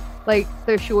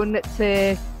 they're showing it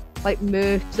to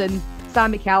Moose, and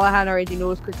Sami Callihan already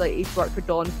knows, because he's worked for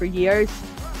Don for years.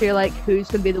 So you're who's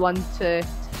going to be the one to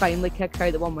finally kick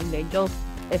out the One-Winged Angel,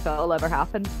 if it'll ever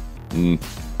happen? I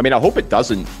mean, I hope it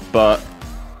doesn't, but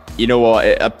you know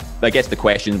what? I guess the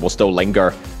question will still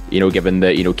linger. Given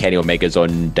that Kenny Omega's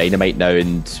on Dynamite now,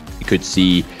 and you could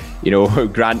see,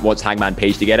 Grant wants Hangman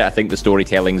Page to get it. I think the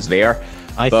storytelling's there.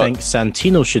 I think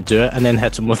Santino should do it and then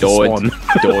hit him with the swan.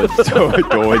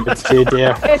 Don't. Too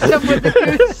dare. Hit him with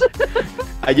the goose.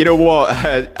 And you know what?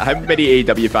 How many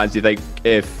AEW fans do you think,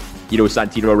 if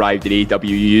Santino arrived at AEW,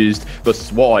 used the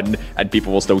swan, and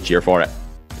people will still cheer for it?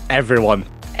 Everyone.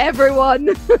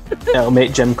 It'll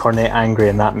make Jim Cornette angry,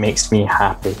 and that makes me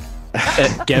happy.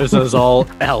 It gives us all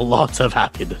a lot of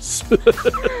happiness.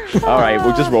 All right,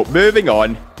 we'll just roll. Moving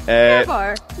on.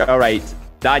 All right,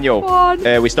 Daniel,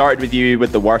 we started with you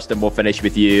with the worst, and we'll finish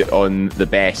with you on the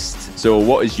best. So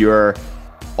what is your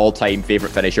all-time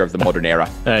favourite finisher of the modern era?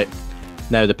 All right.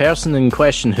 Now, the person in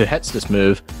question who hits this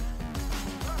move,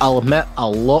 I'll admit, a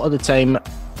lot of the time,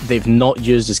 they've not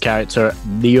used his character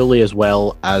nearly as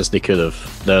well as they could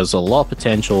have. There's a lot of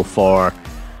potential for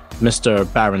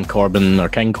Mr. Baron Corbin, or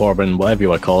King Corbin, whatever you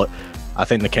want to call it. I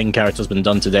think the King character's been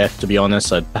done to death, to be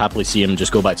honest. I'd happily see him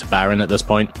just go back to Baron at this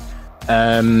point.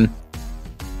 But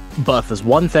if there's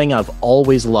one thing I've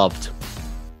always loved,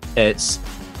 it's,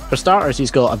 for starters, he's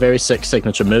got a very sick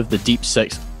signature move. The Deep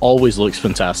Six always looks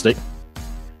fantastic.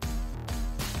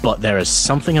 but there is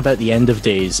something about the end of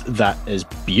days that is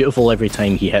beautiful every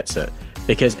time he hits it,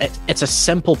 because it's a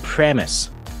simple premise,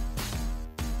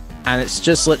 and it's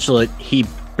just literally he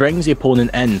brings the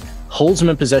opponent in, holds him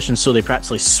in position so they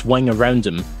practically swing around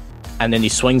him, and then he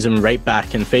swings him right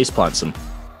back and face plants him.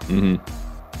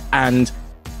 And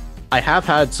I have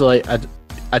had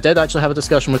I did actually have a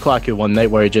discussion with Kwaku one night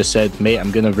where he just said, "Mate,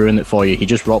 I'm going to ruin it for you. He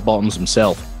just rock bottoms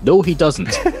himself." No, he doesn't.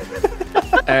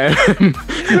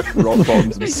 Rock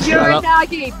bottoms himself. You're a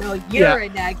Nagi. No, you're a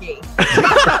Nagi.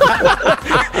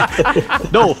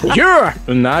 No, you're a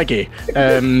Nagi.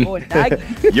 Oh,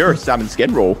 Nagi. You're salmon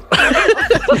skin roll.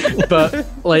 But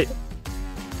put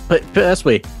it this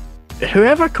way,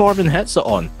 whoever Corbin hits it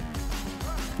on,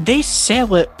 they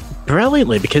sell it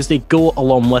brilliantly because they go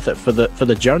along with it for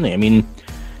the journey.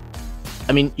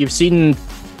 I mean, you've seen,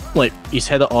 like, he's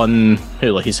hit it on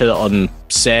he's hit it on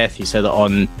Seth, he's hit it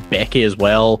on Becky as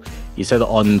well, he's hit it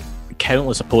on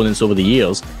countless opponents over the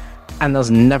years, and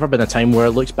there's never been a time where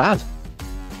it looks bad.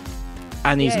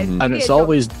 And it's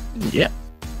always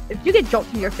If you get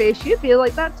dropped in your face, you feel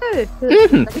like that too.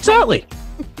 Exactly.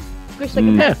 Squish like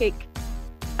a pancake.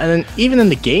 And then even in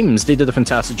the games, they did a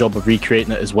fantastic job of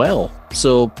recreating it as well.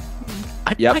 So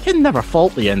I can never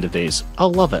fault the end of days. I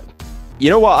love it. You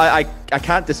know what? I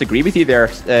can't disagree with you there,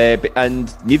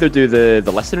 and neither do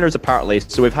the listeners apparently.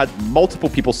 So we've had multiple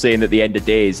people saying that the end of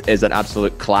days is an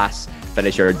absolute class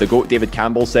finisher. The GOAT David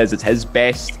Campbell says it's his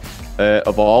best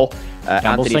of all.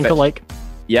 Campbell think alike.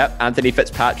 Yep, Anthony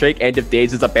Fitzpatrick, end of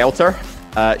days is a belter.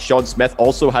 Sean Smith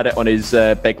also had it on his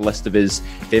big list of his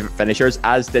favourite finishers,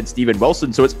 as did Stephen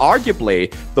Wilson. So it's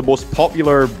arguably the most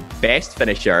popular best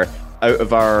finisher out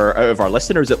of our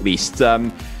listeners, at least.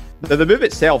 The move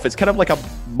itself is kind of like a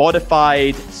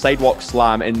modified sidewalk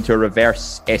slam into a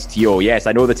reverse STO. Yes,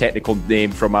 I know the technical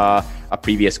name from a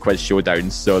previous quiz showdown,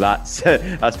 so that's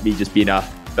me just being a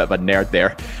bit of a nerd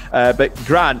there. But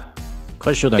Grant,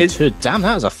 quiz showdown 2. Damn,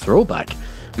 that is a throwback.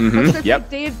 Yep.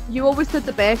 Dave, you always did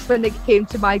the best when it came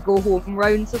to my go home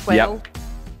rounds as well. Yep.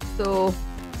 So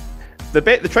the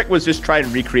trick was just try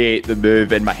and recreate the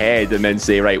move in my head and then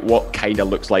say, right, what kind of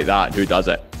looks like that and who does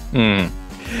it?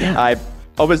 Yeah.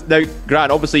 Now,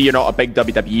 Grant, obviously you're not a big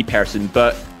WWE person,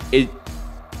 but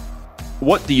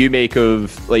what do you make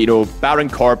of, Baron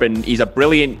Corbin? He's a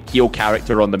brilliant heel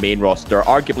character on the main roster,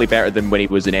 arguably better than when he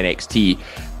was in NXT.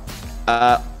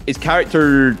 His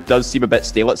character does seem a bit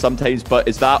stale at sometimes, but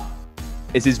is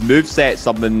his moveset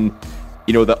something,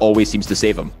 that always seems to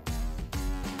save him?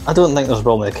 I don't think there's a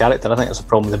problem with the character. I think there's a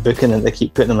problem with the booking, and they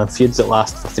keep putting him in feuds that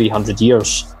last for 300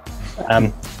 years.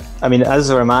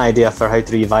 As were my idea for how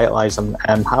to revitalise him,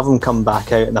 have him come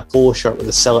back out in a polo shirt with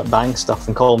the Sell It Bang stuff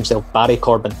and call himself Barry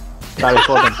Corbin. Barry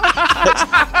Corbin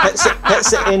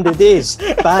hits the end of days,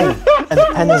 bang, and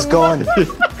the pin is gone.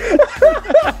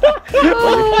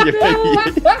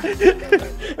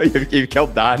 You've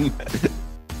killed Dan.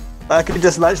 I could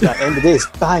just imagine that end of days,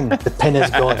 bang, the pin is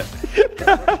gone.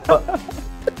 But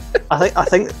I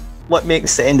think what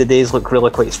makes the end of days look really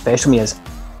quite special to me is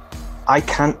I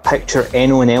can't picture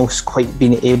anyone else quite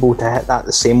being able to hit that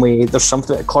the same way. There's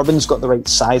something, Corbin's got the right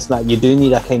size for that. You do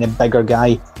need a kind of bigger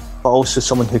guy, but also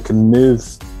someone who can move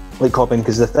like Corbin,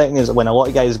 because the thing is that when a lot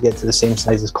of guys get to the same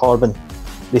size as Corbin,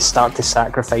 they start to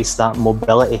sacrifice that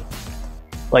mobility.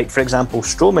 Like, for example,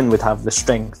 Strowman would have the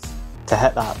strength to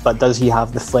hit that, but does he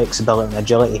have the flexibility and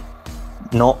agility?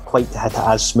 Not quite to hit it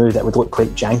as smooth. It would look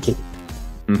quite janky.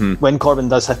 When Corbin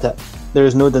does hit it, there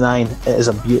is no denying it is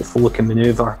a beautiful looking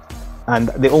manoeuvre. And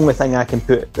the only thing I can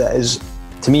put that is,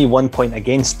 to me, 1 point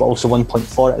against, but also 1 point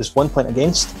for it, is 1 point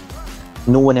against.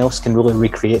 No one else can really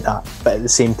recreate that, but at the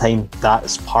same time,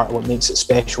 that's part of what makes it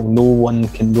special. No one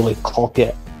can really copy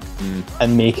it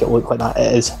and make it look like that.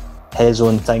 It is his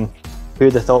own thing.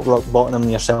 Who'd have thought rock bottom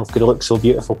yourself could look so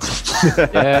beautiful?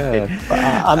 Yeah. But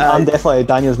I'm definitely,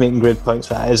 Daniel's making great points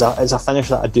for that. It's a finish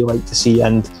that I do like to see,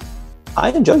 and I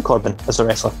enjoy Corbin as a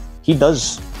wrestler. He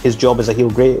does his job as a heel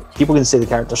great. People can say the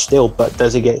character's stale, but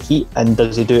does he get heat, and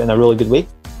does he do it in a really good way?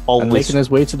 Always. And making his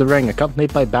way to the ring,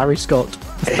 accompanied by Barry Scott.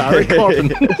 Barry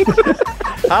Corbin.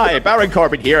 Hi, Baron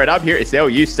Corbin here, and I'm here to sell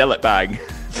you Sell It Bang.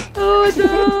 Oh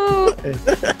no!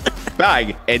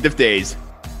 Bang, end of days.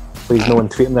 Please no one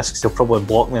tweet him this, because he'll probably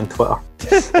block me on Twitter.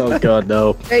 Oh god,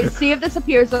 no. Right, see if this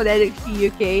appears on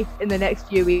NXT UK in the next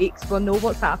few weeks, we'll know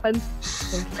what's happened.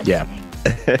 Yeah.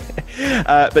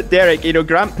 But Derek,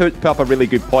 Grant put up a really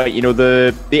good point.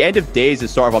 The end of days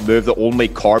is sort of a move that only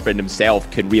Corbin himself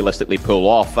can realistically pull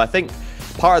off. I think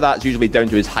part of that's usually down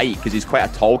to his height, because he's quite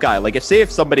a tall guy. Like,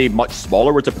 if somebody much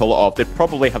smaller were to pull it off, they'd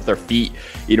probably have their feet,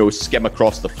 skim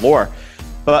across the floor.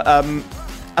 But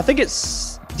I think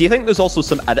do you think there's also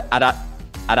some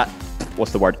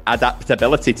what's the word?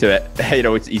 Adaptability to it.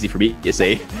 It's easy for me to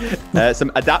say.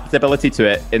 Some adaptability to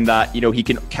it in that, he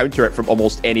can counter it from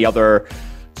almost any other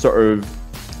sort of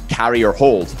carry or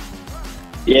hold.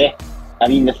 Yeah. I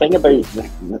mean, the thing about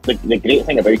the great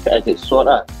thing about it is it's sort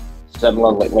of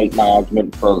similar, like my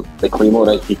argument for the Claymore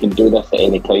is you can do this at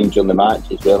any time during the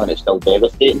match as well, and it's still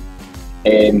devastating.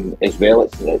 As well,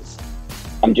 it's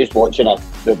I'm just watching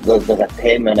there's a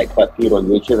 10-minute clip here on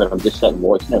YouTube, and I'm just sitting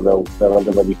watching it while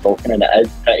everybody's talking, and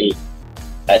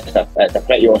it's a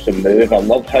pretty awesome move. I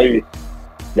love how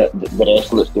the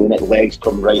wrestler that's doing it, legs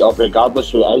come right up,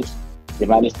 regardless who it is. They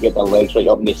manage to get their legs right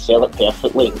up and they sell it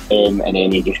perfectly, and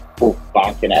then you just pull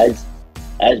back, and it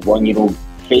is one,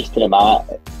 face to the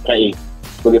mat, pretty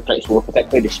slow,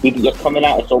 particularly the speed that you're coming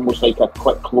at. It's almost like a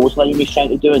quick clothesline he's trying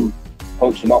to do, and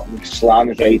punch him up and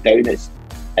slams right down. It's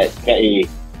pretty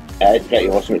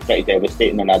awesome. It's pretty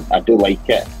devastating, and I do like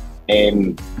it.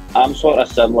 I'm sort of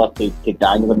similar to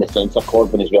Daniel in the sense of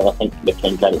Corbin as well. I think the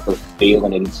King character's stale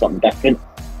and needs something different,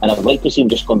 and I'd like to see him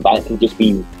just come back to just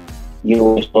being,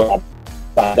 sort of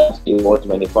badass he was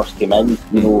when he first came in.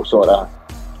 Sort of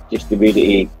just the way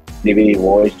he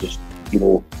was, just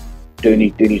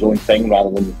doing his own thing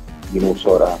rather than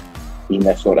sort of being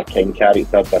this sort of King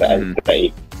character. But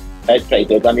it's pretty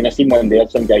good. I mean, I seen one there,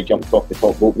 some guy jumped off the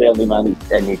top rope there, man,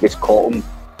 and he just caught him,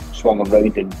 swung him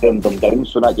round and boomed him down.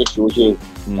 So that just shows you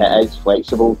it is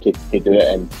flexible to do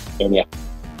it in any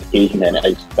occasion, and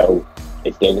it's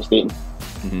devastating.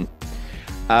 Mm-hmm.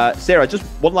 Sarah, just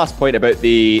one last point about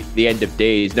the end of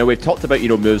days. Now, we've talked about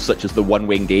moves such as the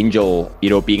one-winged angel,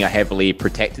 being a heavily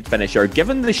protected finisher.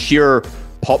 Given the sheer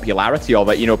popularity of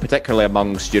it, particularly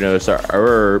amongst sort of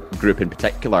our group in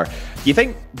particular, do you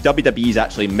think WWE's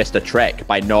actually missed a trick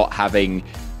by not having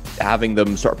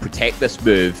them sort of protect this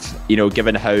move?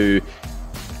 Given how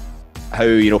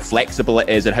flexible it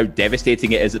is and how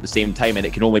devastating it is at the same time, and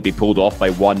it can only be pulled off by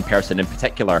one person in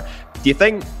particular. Do you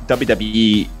think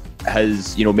WWE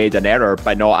has made an error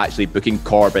by not actually booking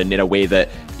Corbin in a way that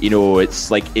it's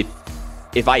like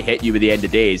if I hit you with the end of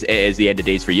days, it is the end of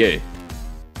days for you?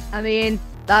 I mean,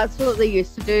 that's what they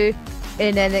used to do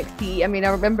in NXT. I mean, I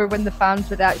remember when the fans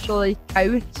would actually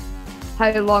count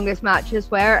how long his matches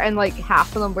were, and like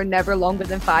half of them were never longer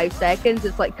than 5 seconds.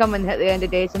 It's like, come and hit the end of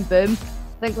days and boom.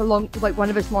 I think one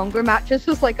of his longer matches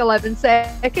was like 11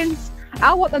 seconds.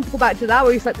 I want them to go back to that,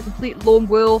 where he's like the complete lone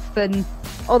wolf and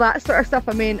all that sort of stuff.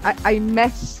 I mean, I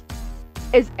miss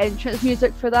his entrance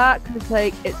music for that, because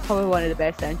it's probably one of the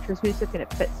best entrance music and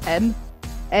it fits him.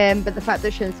 But the fact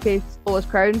that Shinsuke stole his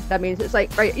crown, that means it's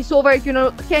like, right, it's over, you're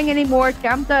not the king anymore,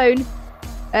 calm down.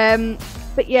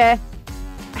 But yeah,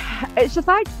 it's the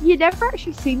fact you never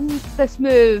actually seen this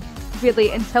move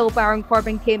really until Baron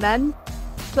Corbin came in.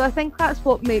 So I think that's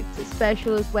what makes it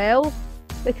special as well,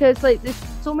 because there's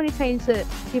so many times that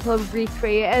people have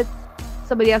recreated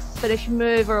somebody else's finishing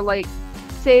move, or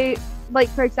say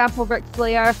for example Ric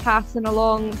Flair passing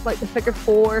along the figure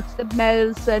four to the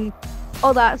Miz and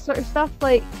all that sort of stuff.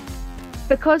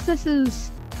 Because this is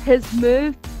his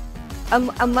move,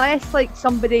 unless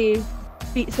somebody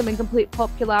beats him in complete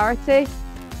popularity,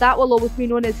 that will always be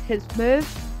known as his move.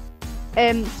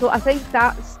 So I think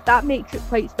that makes it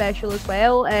quite special as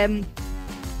well. In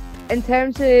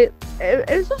terms of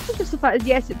it's also just the fact that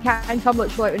yes, it can come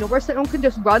short out of nowhere. Someone can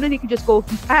just run and he can just go,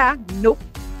 nope,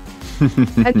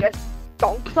 and just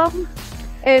donk them.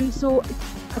 So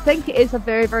I think it is a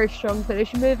very, very strong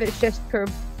finishing move. It's just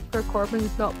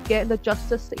Corbin's not getting the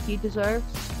justice that he deserves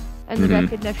and the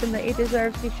recognition that he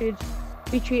deserves. He should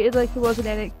be treated like he was in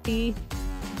NXT,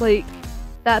 like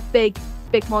that big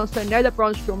monster. Now that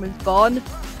Braun Strowman's gone,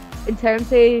 in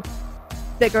terms of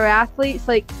bigger athletes,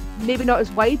 maybe not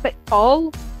as wide but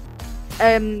tall,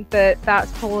 but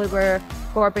that's probably where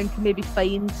Corbin can maybe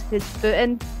find his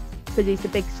footing, because he's the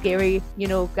big scary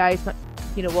guy's not,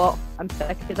 you know what, I'm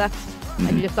sick of this,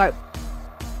 and you just start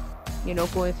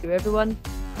going through everyone.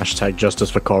 Hashtag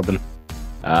justice for Corbin.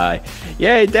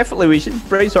 Yeah, definitely. We should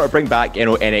sort of bring back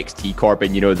NXT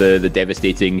Corbin, the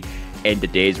devastating end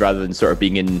of days, rather than sort of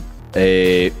being in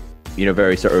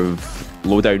very sort of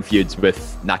low down feuds with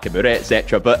Nakamura,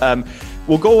 etc. But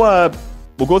we'll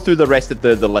go through the rest of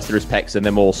the listeners' picks, and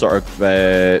then we'll sort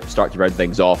of start to round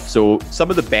things off. So some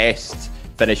of the best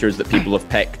finishers that people have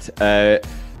picked.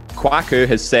 Kwaku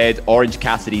has said Orange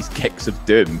Cassidy's Kicks of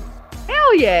Doom.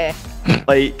 Hell yeah!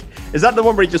 Is that the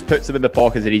one where he just puts them in the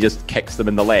pockets and he just kicks them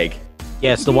in the leg?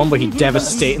 Yeah, it's the one where he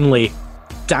devastatingly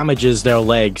damages their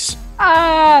legs,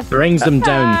 brings them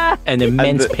down in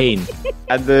immense pain.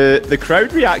 And the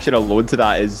crowd reaction alone to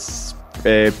that is,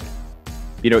 it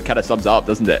kind of sums it up,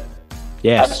 doesn't it?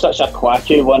 Yes. That's such a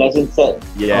quacky one, isn't it?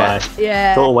 Yeah.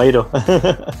 Yeah. Total wido.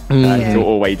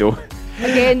 Total wido.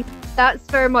 Again, that's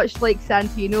very much like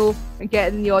Santino and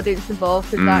getting the audience involved,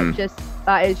 because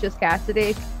that is just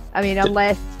Cassidy. I mean,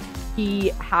 unless he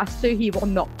has to, he will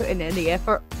not put in any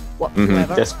effort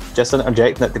whatsoever. Just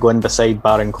interjecting it to go in beside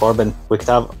Baron Corbin. We could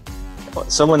have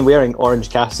someone wearing Orange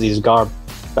Cassidy's garb,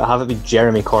 but have it be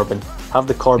Jeremy Corbin. Have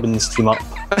the Corbins team up.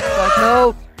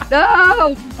 God,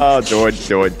 no! Oh,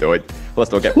 don't.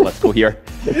 Let's go here.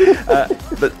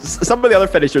 But some of the other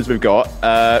finishers we've got,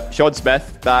 Sean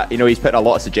Smith, that he's put a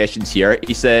lot of suggestions here.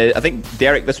 He said, I think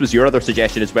Derek, this was your other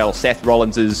suggestion as well. Seth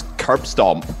Rollins' curb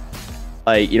stomp,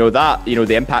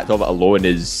 the impact of it alone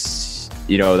is,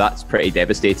 that's pretty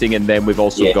devastating. And then we've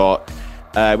also got,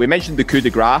 we mentioned the coup de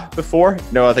grace before.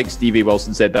 No, I think Stevie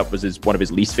Wilson said that was one of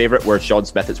his least favorite. Where Sean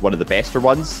Smith is one of the better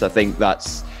ones. I think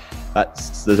there's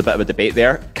a bit of a debate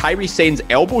there. Kairi Sane's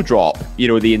elbow drop,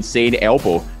 the insane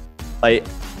elbow.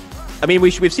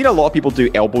 We've seen a lot of people do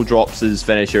elbow drops as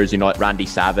finishers, like Randy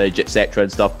Savage, etc.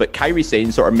 and stuff. But Kairi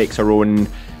Sane sort of makes her own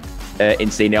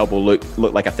insane elbow look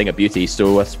like a thing of beauty.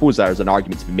 So I suppose there's an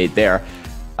argument to be made there.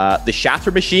 The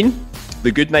Shatter Machine,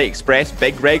 the Goodnight Express,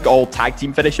 Big Rig, all tag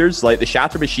team finishers. Like the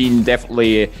Shatter Machine,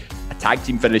 definitely a tag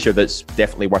team finisher that's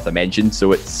definitely worth a mention.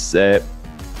 So it's, that's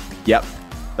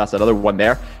another one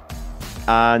there.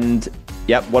 And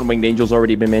One Winged Angel's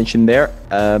already been mentioned there.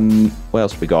 What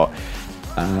else have we got?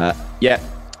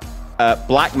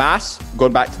 Black Mass,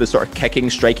 going back to the sort of kicking,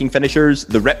 striking finishers,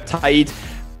 the Riptide,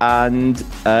 and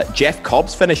Jeff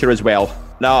Cobb's finisher as well.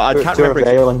 Now, I can't remember. Tour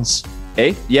of the Islands.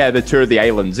 Yeah, the Tour of the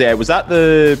Islands. Yeah, was that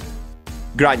the...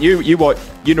 Grant, you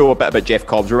know a bit about Jeff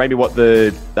Cobb's. Remind me what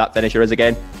that finisher is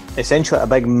again. Essentially a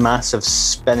big massive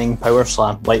spinning power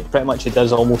slam. Like pretty much he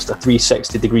does almost a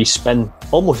 360-degree spin.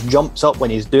 Almost jumps up when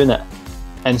he's doing it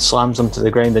and slams him to the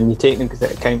ground. And you take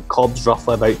into account Cobb's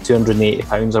roughly about 280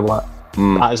 pounds or what.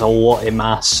 That is a lot of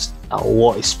mass, a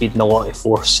lot of speed and a lot of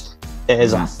force. It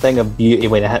is a thing of beauty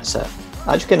when it hits it.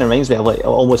 That just kind of reminds me of like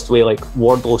almost the way like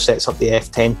Wardlow sets up the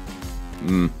F10.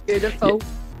 Beautiful.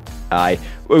 Aye,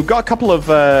 we've got a couple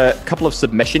other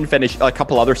submission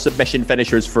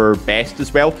finishers for best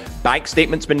as well. Bank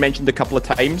Statement's been mentioned a couple of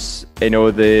times. The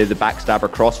backstabber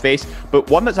crossface, but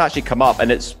one that's actually come up, and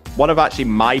it's one of actually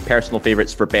my personal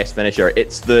favorites for best finisher.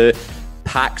 It's the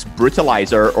Pax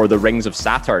Brutalizer, or the Rings of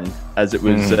Saturn, as it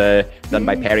was done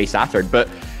by Perry Saturn. But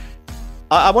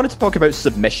I wanted to talk about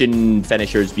submission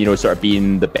finishers, sort of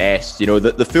being the best.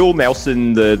 The full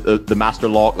Nelson, the Master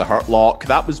Lock, the Hurt Lock,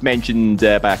 that was mentioned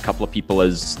by a couple of people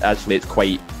as actually it's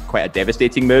quite a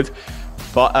devastating move.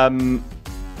 But I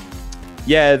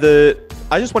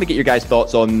just want to get your guys'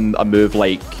 thoughts on a move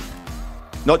like,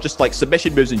 not just like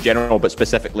submission moves in general, but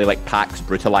specifically like Pax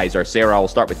Brutalizer. Sarah, I'll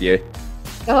start with you.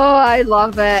 Oh, I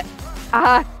love it.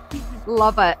 I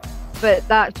love it. But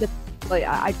that's just like,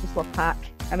 I just love Pac.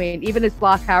 I mean, even his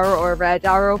Black Arrow or Red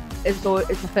Arrow is a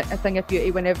thing of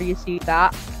beauty whenever you see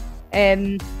that.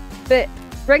 But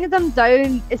bringing them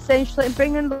down essentially and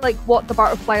bringing like what the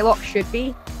butterfly lock should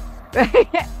be, right?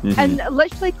 And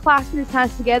literally clasping his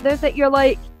hands together, that you're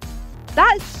like,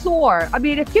 that's sore. I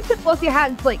mean, if you put both your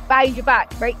hands like behind your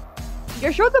back, right,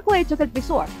 your shoulder blades are going to be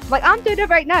sore. Like I'm doing it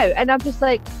right now, and I'm just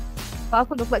like, I've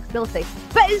got no flexibility,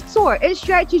 but it's sore. It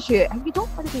stretches you, and you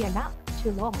don't want to be in that for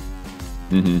too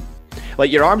long. Like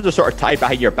your arms are sort of tied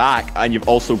behind your back, and you've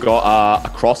also got a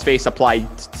crossface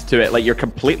applied to it. Like you're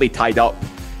completely tied up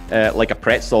like a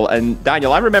pretzel. And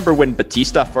Daniel, I remember when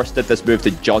Batista first did this move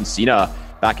to John Cena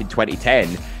back in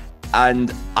 2010,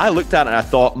 and I looked at it and I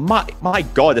thought, my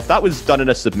God, if that was done in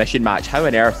a submission match, how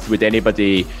on earth would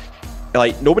anybody,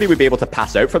 like nobody would be able to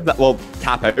pass out from that? Well,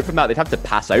 tap out from that. They'd have to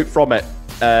pass out from it.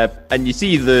 And you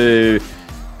see the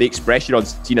expression on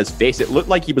Cena's face. It looked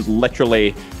like he was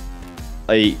literally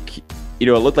like, it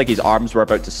looked like his arms were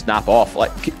about to snap off.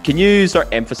 Like, can you sort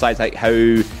of emphasize like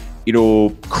how,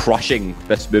 crushing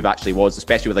this move actually was,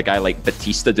 especially with a guy like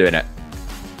Batista doing it?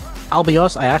 I'll be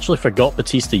honest, I actually forgot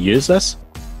Batista used this.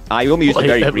 I only used it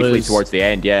very briefly towards the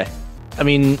end, yeah. I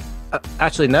mean,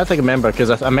 actually, now that I remember,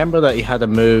 because I remember that he had a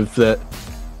move that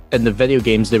in the video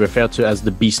games they refer to as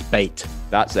the Beast Bite.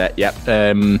 That's it, yep.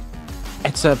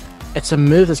 It's a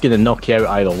move that's going to knock you out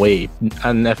either way.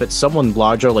 And if it's someone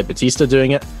larger like Batista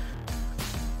doing it,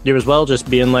 you're as well just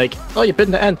being like, oh, you're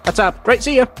putting it in, a tap, right,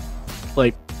 see ya.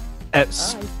 Like,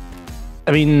 it's...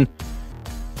 I mean,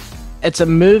 it's a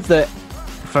move that,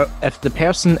 if the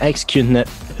person executing it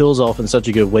pulls off in such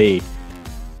a good way,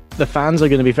 the fans are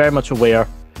going to be very much aware,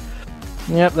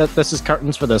 yep, this is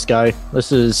curtains for this guy.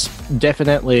 This is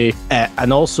definitely...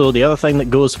 and also, the other thing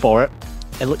that goes for it,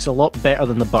 it looks a lot better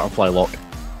than the butterfly lock.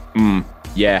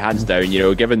 Yeah, hands down.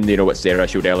 Given what Sarah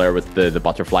showed earlier with the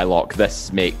butterfly lock,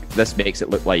 this makes it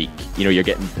look like you're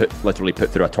getting literally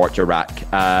put through a torture rack.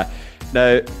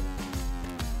 Now,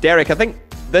 Derek, I think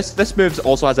this move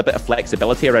also has a bit of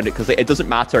flexibility around it, because it doesn't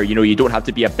matter. You don't have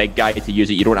to be a big guy to use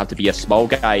it. You don't have to be a small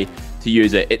guy to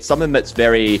use it. It's something that's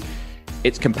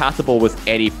it's compatible with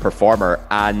any performer,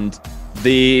 and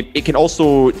it can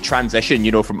also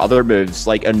transition, from other moves.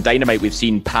 Like on Dynamite, we've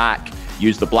seen Pac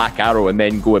use the Black Arrow and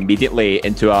then go immediately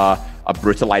into a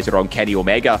brutalizer on Kenny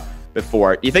Omega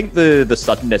before. Do you think the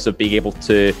suddenness of being able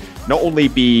to not only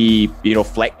be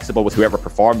flexible with whoever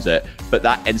performs it, but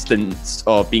that instance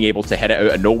of being able to hit it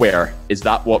out of nowhere, is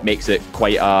that what makes it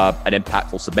quite an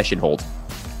impactful submission hold?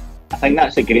 I think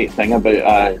that's a great thing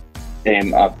about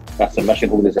a submission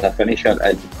hold as a finisher,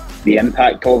 is the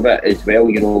impact of it as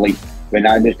well. Like when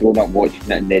I was growing up watching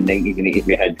it in the 90s and 80s,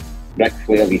 we had Ric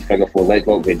Flair, his figure four leg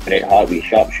lock, we had Bret Hart, we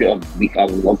sharpshooter. I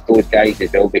loved those guys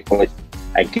as well, because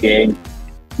again,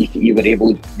 they were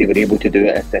able to do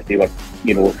it if they were,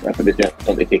 if it was just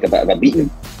something to take a bit of a beating,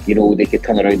 they could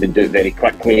turn around and do it very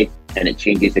quickly, and it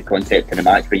changes the concept of the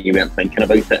match when you weren't thinking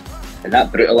about it. And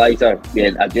that brutalizer,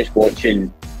 I'm just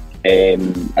watching a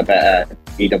bit of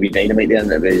AW Dynamite there,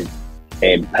 and it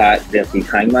was Pac versus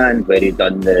Hangman, where he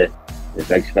done the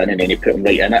big spin and then he put him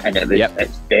right in it, and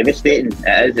it's devastating.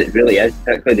 It really is,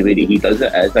 particularly the way that he does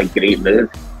it. It is a great move,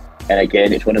 and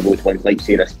again, it's one of those ones, like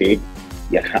Sarah said,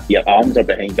 your arms are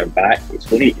behind your back. It's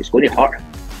going to hurt.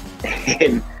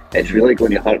 It's really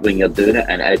going to hurt when you're doing it,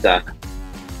 and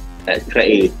it's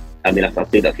pretty. I mean, I've said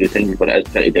it a few times, but it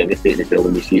is pretty devastating as well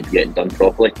when you see it getting done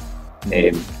properly.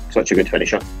 Such a good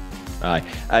finisher. Aye,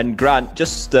 and Grant,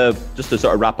 just to sort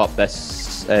of wrap up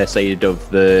this side of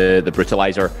the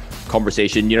brutalizer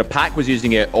conversation, Pac was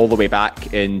using it all the way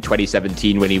back in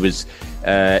 2017 when he was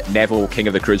Neville, King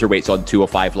of the Cruiserweights on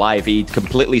 205 Live. He'd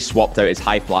completely swapped out his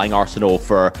high-flying arsenal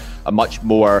for a much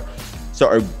more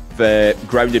sort of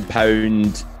ground and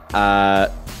pound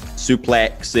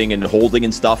suplexing and holding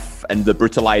and stuff, and the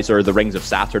brutalizer, the Rings of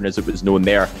Saturn as it was known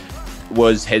there,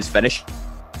 was his finish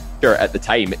at the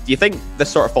time. Do you think this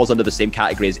sort of falls under the same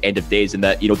category as End of Days, in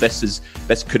that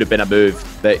this could have been a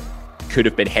move that could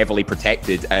have been heavily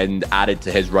protected and added to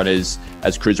his run as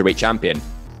Cruiserweight champion?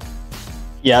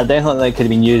 Yeah, definitely could have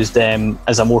been used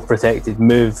as a more protected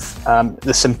move.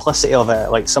 The simplicity of it,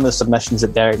 like some of the submissions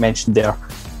that Derek mentioned there,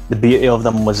 the beauty of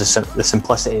them was the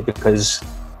simplicity, because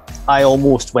I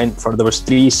almost went for, there was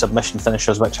 3 submission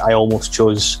finishers which I almost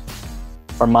chose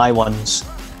for my ones.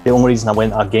 The only reason I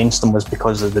went against them was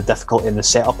because of the difficulty in the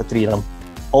setup of 3 of them.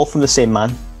 All from the same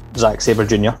man, Zack Sabre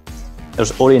Jr.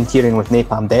 There's Orienteering with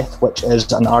Napalm Death, which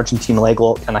is an Argentine leg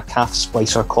lock and a calf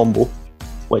splicer combo,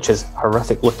 which is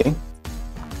horrific looking.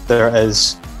 There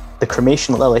is the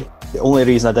Cremation Lily. The only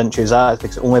reason I didn't choose that is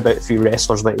because only about 3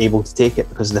 wrestlers were able to take it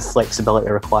because of the flexibility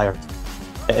required.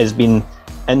 It has been,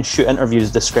 in shoot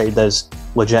interviews, described as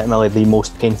legitimately the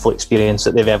most painful experience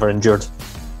that they've ever endured.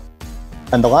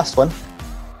 And the last one,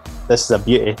 this is a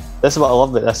beauty. This is what I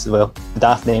love about this as well. The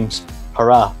Daft names.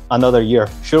 Hurrah, another year.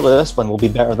 Surely this one will be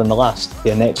better than the last.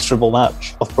 The inexorable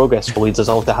march of progress will lead us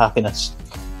all to happiness.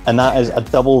 And that is a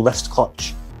double wrist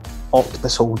clutch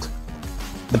octopus hold.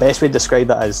 The best way to describe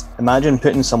that is, imagine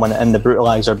putting someone in the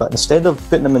brutalizer, but instead of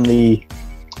putting them in the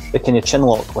kind of chin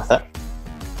lock with it,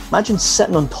 imagine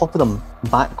sitting on top of them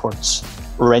backwards,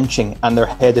 wrenching, and their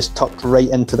head is tucked right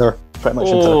into their, pretty much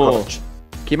into their crotch.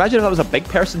 Can you imagine if that was a big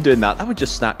person doing that? That would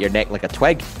just snap your neck like a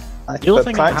twig. The only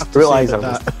thing I have to say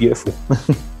about that, beautiful.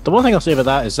 The one thing I'll say about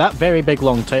that is that very big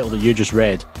long title that you just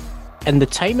read, and the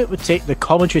time it would take the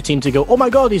commentary team to go, oh my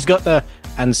god, he's got the,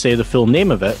 and say the full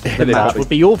name of it, the match would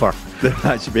be over. The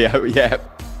match would be out, yeah.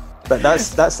 But that's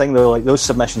the thing though, like those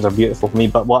submissions are beautiful for me,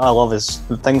 but what I love is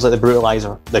things like the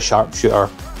brutalizer, the sharpshooter,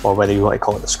 or whether you want to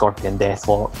call it the scorpion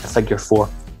deathlock, the figure 4,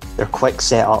 they're quick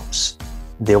setups,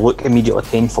 they look immediately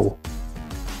painful.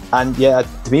 And yeah,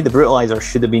 to me, the brutalizer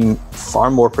should have been far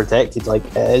more protected. Like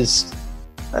it is.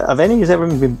 Have any of you ever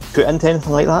been put into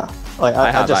anything like that? Like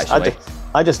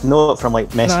I just know it from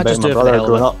like messing about with my brother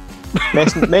growing up,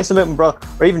 messing about with my brother,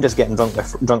 or even just getting drunk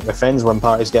with friends when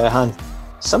parties get out of hand.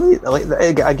 Somebody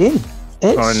like again,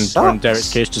 it's or in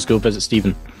Derek's case, just go visit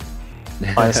Stephen.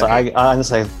 Honestly, I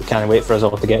honestly can't wait for us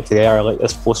all to get to the era like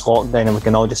this post lockdown, and we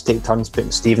can all just take turns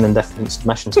putting Stephen in different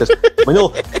submissions, because we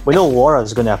know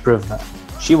Laura's going to approve that.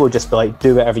 She will just be like,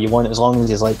 do whatever you want as long as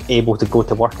he's like able to go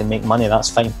to work and make money. That's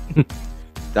fine.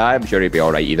 I'm sure he'll be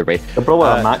all right either way. We'll probably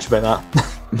have a match about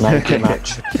that.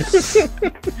 match.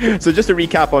 So just to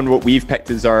recap on what we've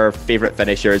picked as our favourite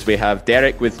finishers, we have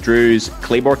Derek with Drew's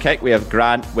Claymore kick. We have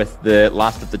Grant with the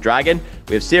Last of the Dragon.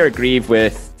 We have Sarah Grieve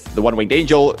with the One-Winged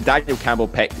Angel, Daniel Campbell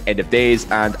picked End of Days,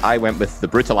 and I went with the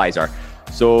Brutalizer.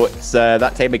 So it's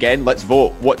that time again. Let's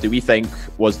vote. What do we think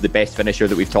was the best finisher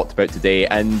that we've talked about today?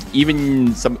 And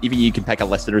even you can pick a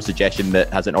listener suggestion that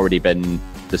hasn't already been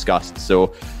discussed.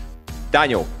 So,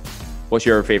 Daniel, what's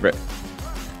your favourite?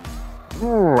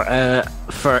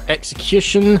 For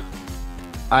execution,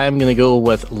 I'm going to go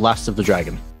with Last of the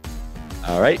Dragon.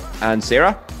 All right. And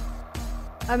Sarah?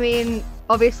 I mean,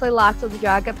 obviously Last of the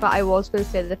Dragon, but I was going to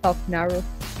say the Falcon Arrow.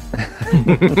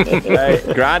 Right.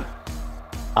 Grant?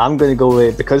 I'm going to go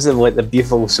with, because of like the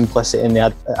beautiful simplicity and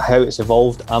how it's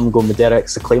evolved, I'm going with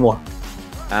Derek's the Claymore.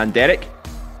 And Derek?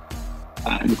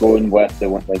 I'm going with the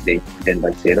One-Winged Angel done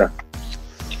by Sarah.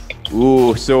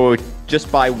 Ooh, so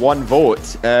just by one vote,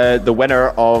 the winner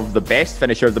of the best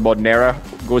finisher of the modern era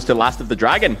goes to Last of the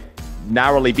Dragon,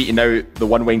 narrowly beating out the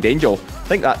One-Winged Angel. I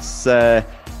think that's... it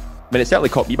certainly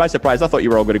caught me by surprise. I thought you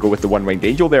were all going to go with the One-Winged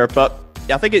Angel there, but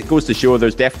I think it goes to show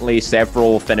there's definitely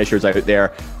several finishers out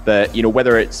there that,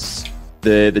 whether it's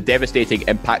the devastating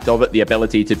impact of it, the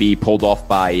ability to be pulled off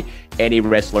by any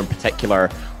wrestler in particular,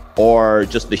 or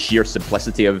just the sheer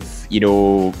simplicity of,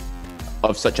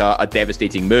 of such a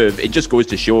devastating move. It just goes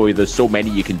to show there's so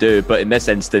many you can do. But in this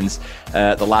instance,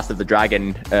 the Last of the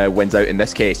Dragon wins out in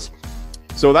this case.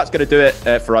 So that's going to do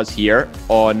it for us here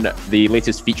on the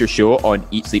latest feature show on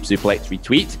Eat, Sleep, Suplex,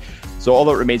 Retweet. So all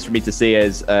that remains for me to say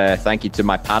is thank you to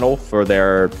my panel for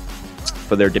their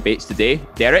debates today.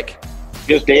 Derek?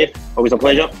 Cheers, Dave. Always a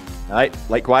pleasure. All right,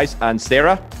 likewise. And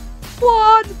Sarah?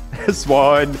 Swan!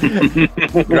 Swan.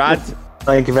 Grant?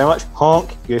 Thank you very much.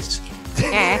 Honk. Goose.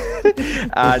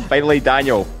 And finally,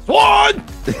 Daniel. Swan!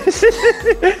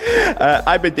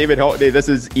 I've been David Hockney. This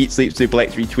is Eat, Sleep,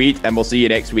 Suplex, Retweet, and we'll see you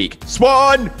next week.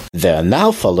 Swan! There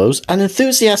now follows an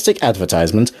enthusiastic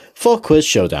advertisement for Quiz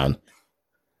Showdown.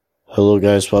 Hello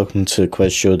guys, welcome to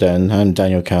Quiz Showdown. I'm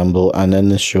Daniel Campbell, and in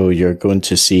this show you're going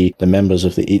to see the members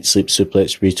of the Eat, Sleep,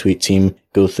 Suplex, Retweet team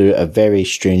go through a very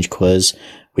strange quiz.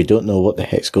 We don't know what the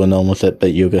heck's going on with it,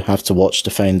 but you're going to have to watch to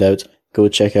find out. Go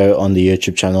check out on the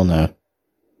YouTube channel now.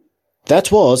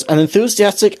 That was an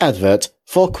enthusiastic advert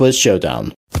for Quiz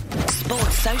Showdown.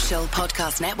 Sports Social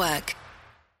Podcast Network.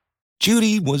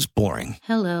 Judy was boring.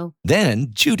 Hello. Then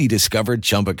Judy discovered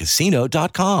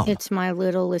ChumbaCasino.com. It's my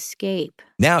little escape.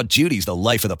 Now Judy's the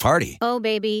life of the party. Oh,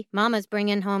 baby, mama's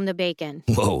bringing home the bacon.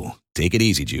 Whoa, take it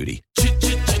easy, Judy.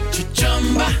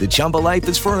 The Chumba life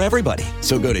is for everybody.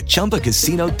 So go to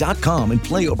ChumbaCasino.com and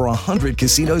play over 100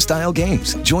 casino-style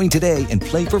games. Join today and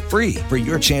play for free for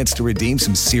your chance to redeem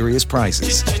some serious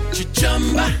prizes.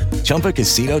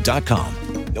 ChumbaCasino.com.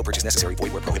 No purchase necessary.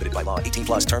 Void where prohibited by law.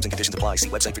 18+ terms and conditions apply. See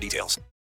website for details.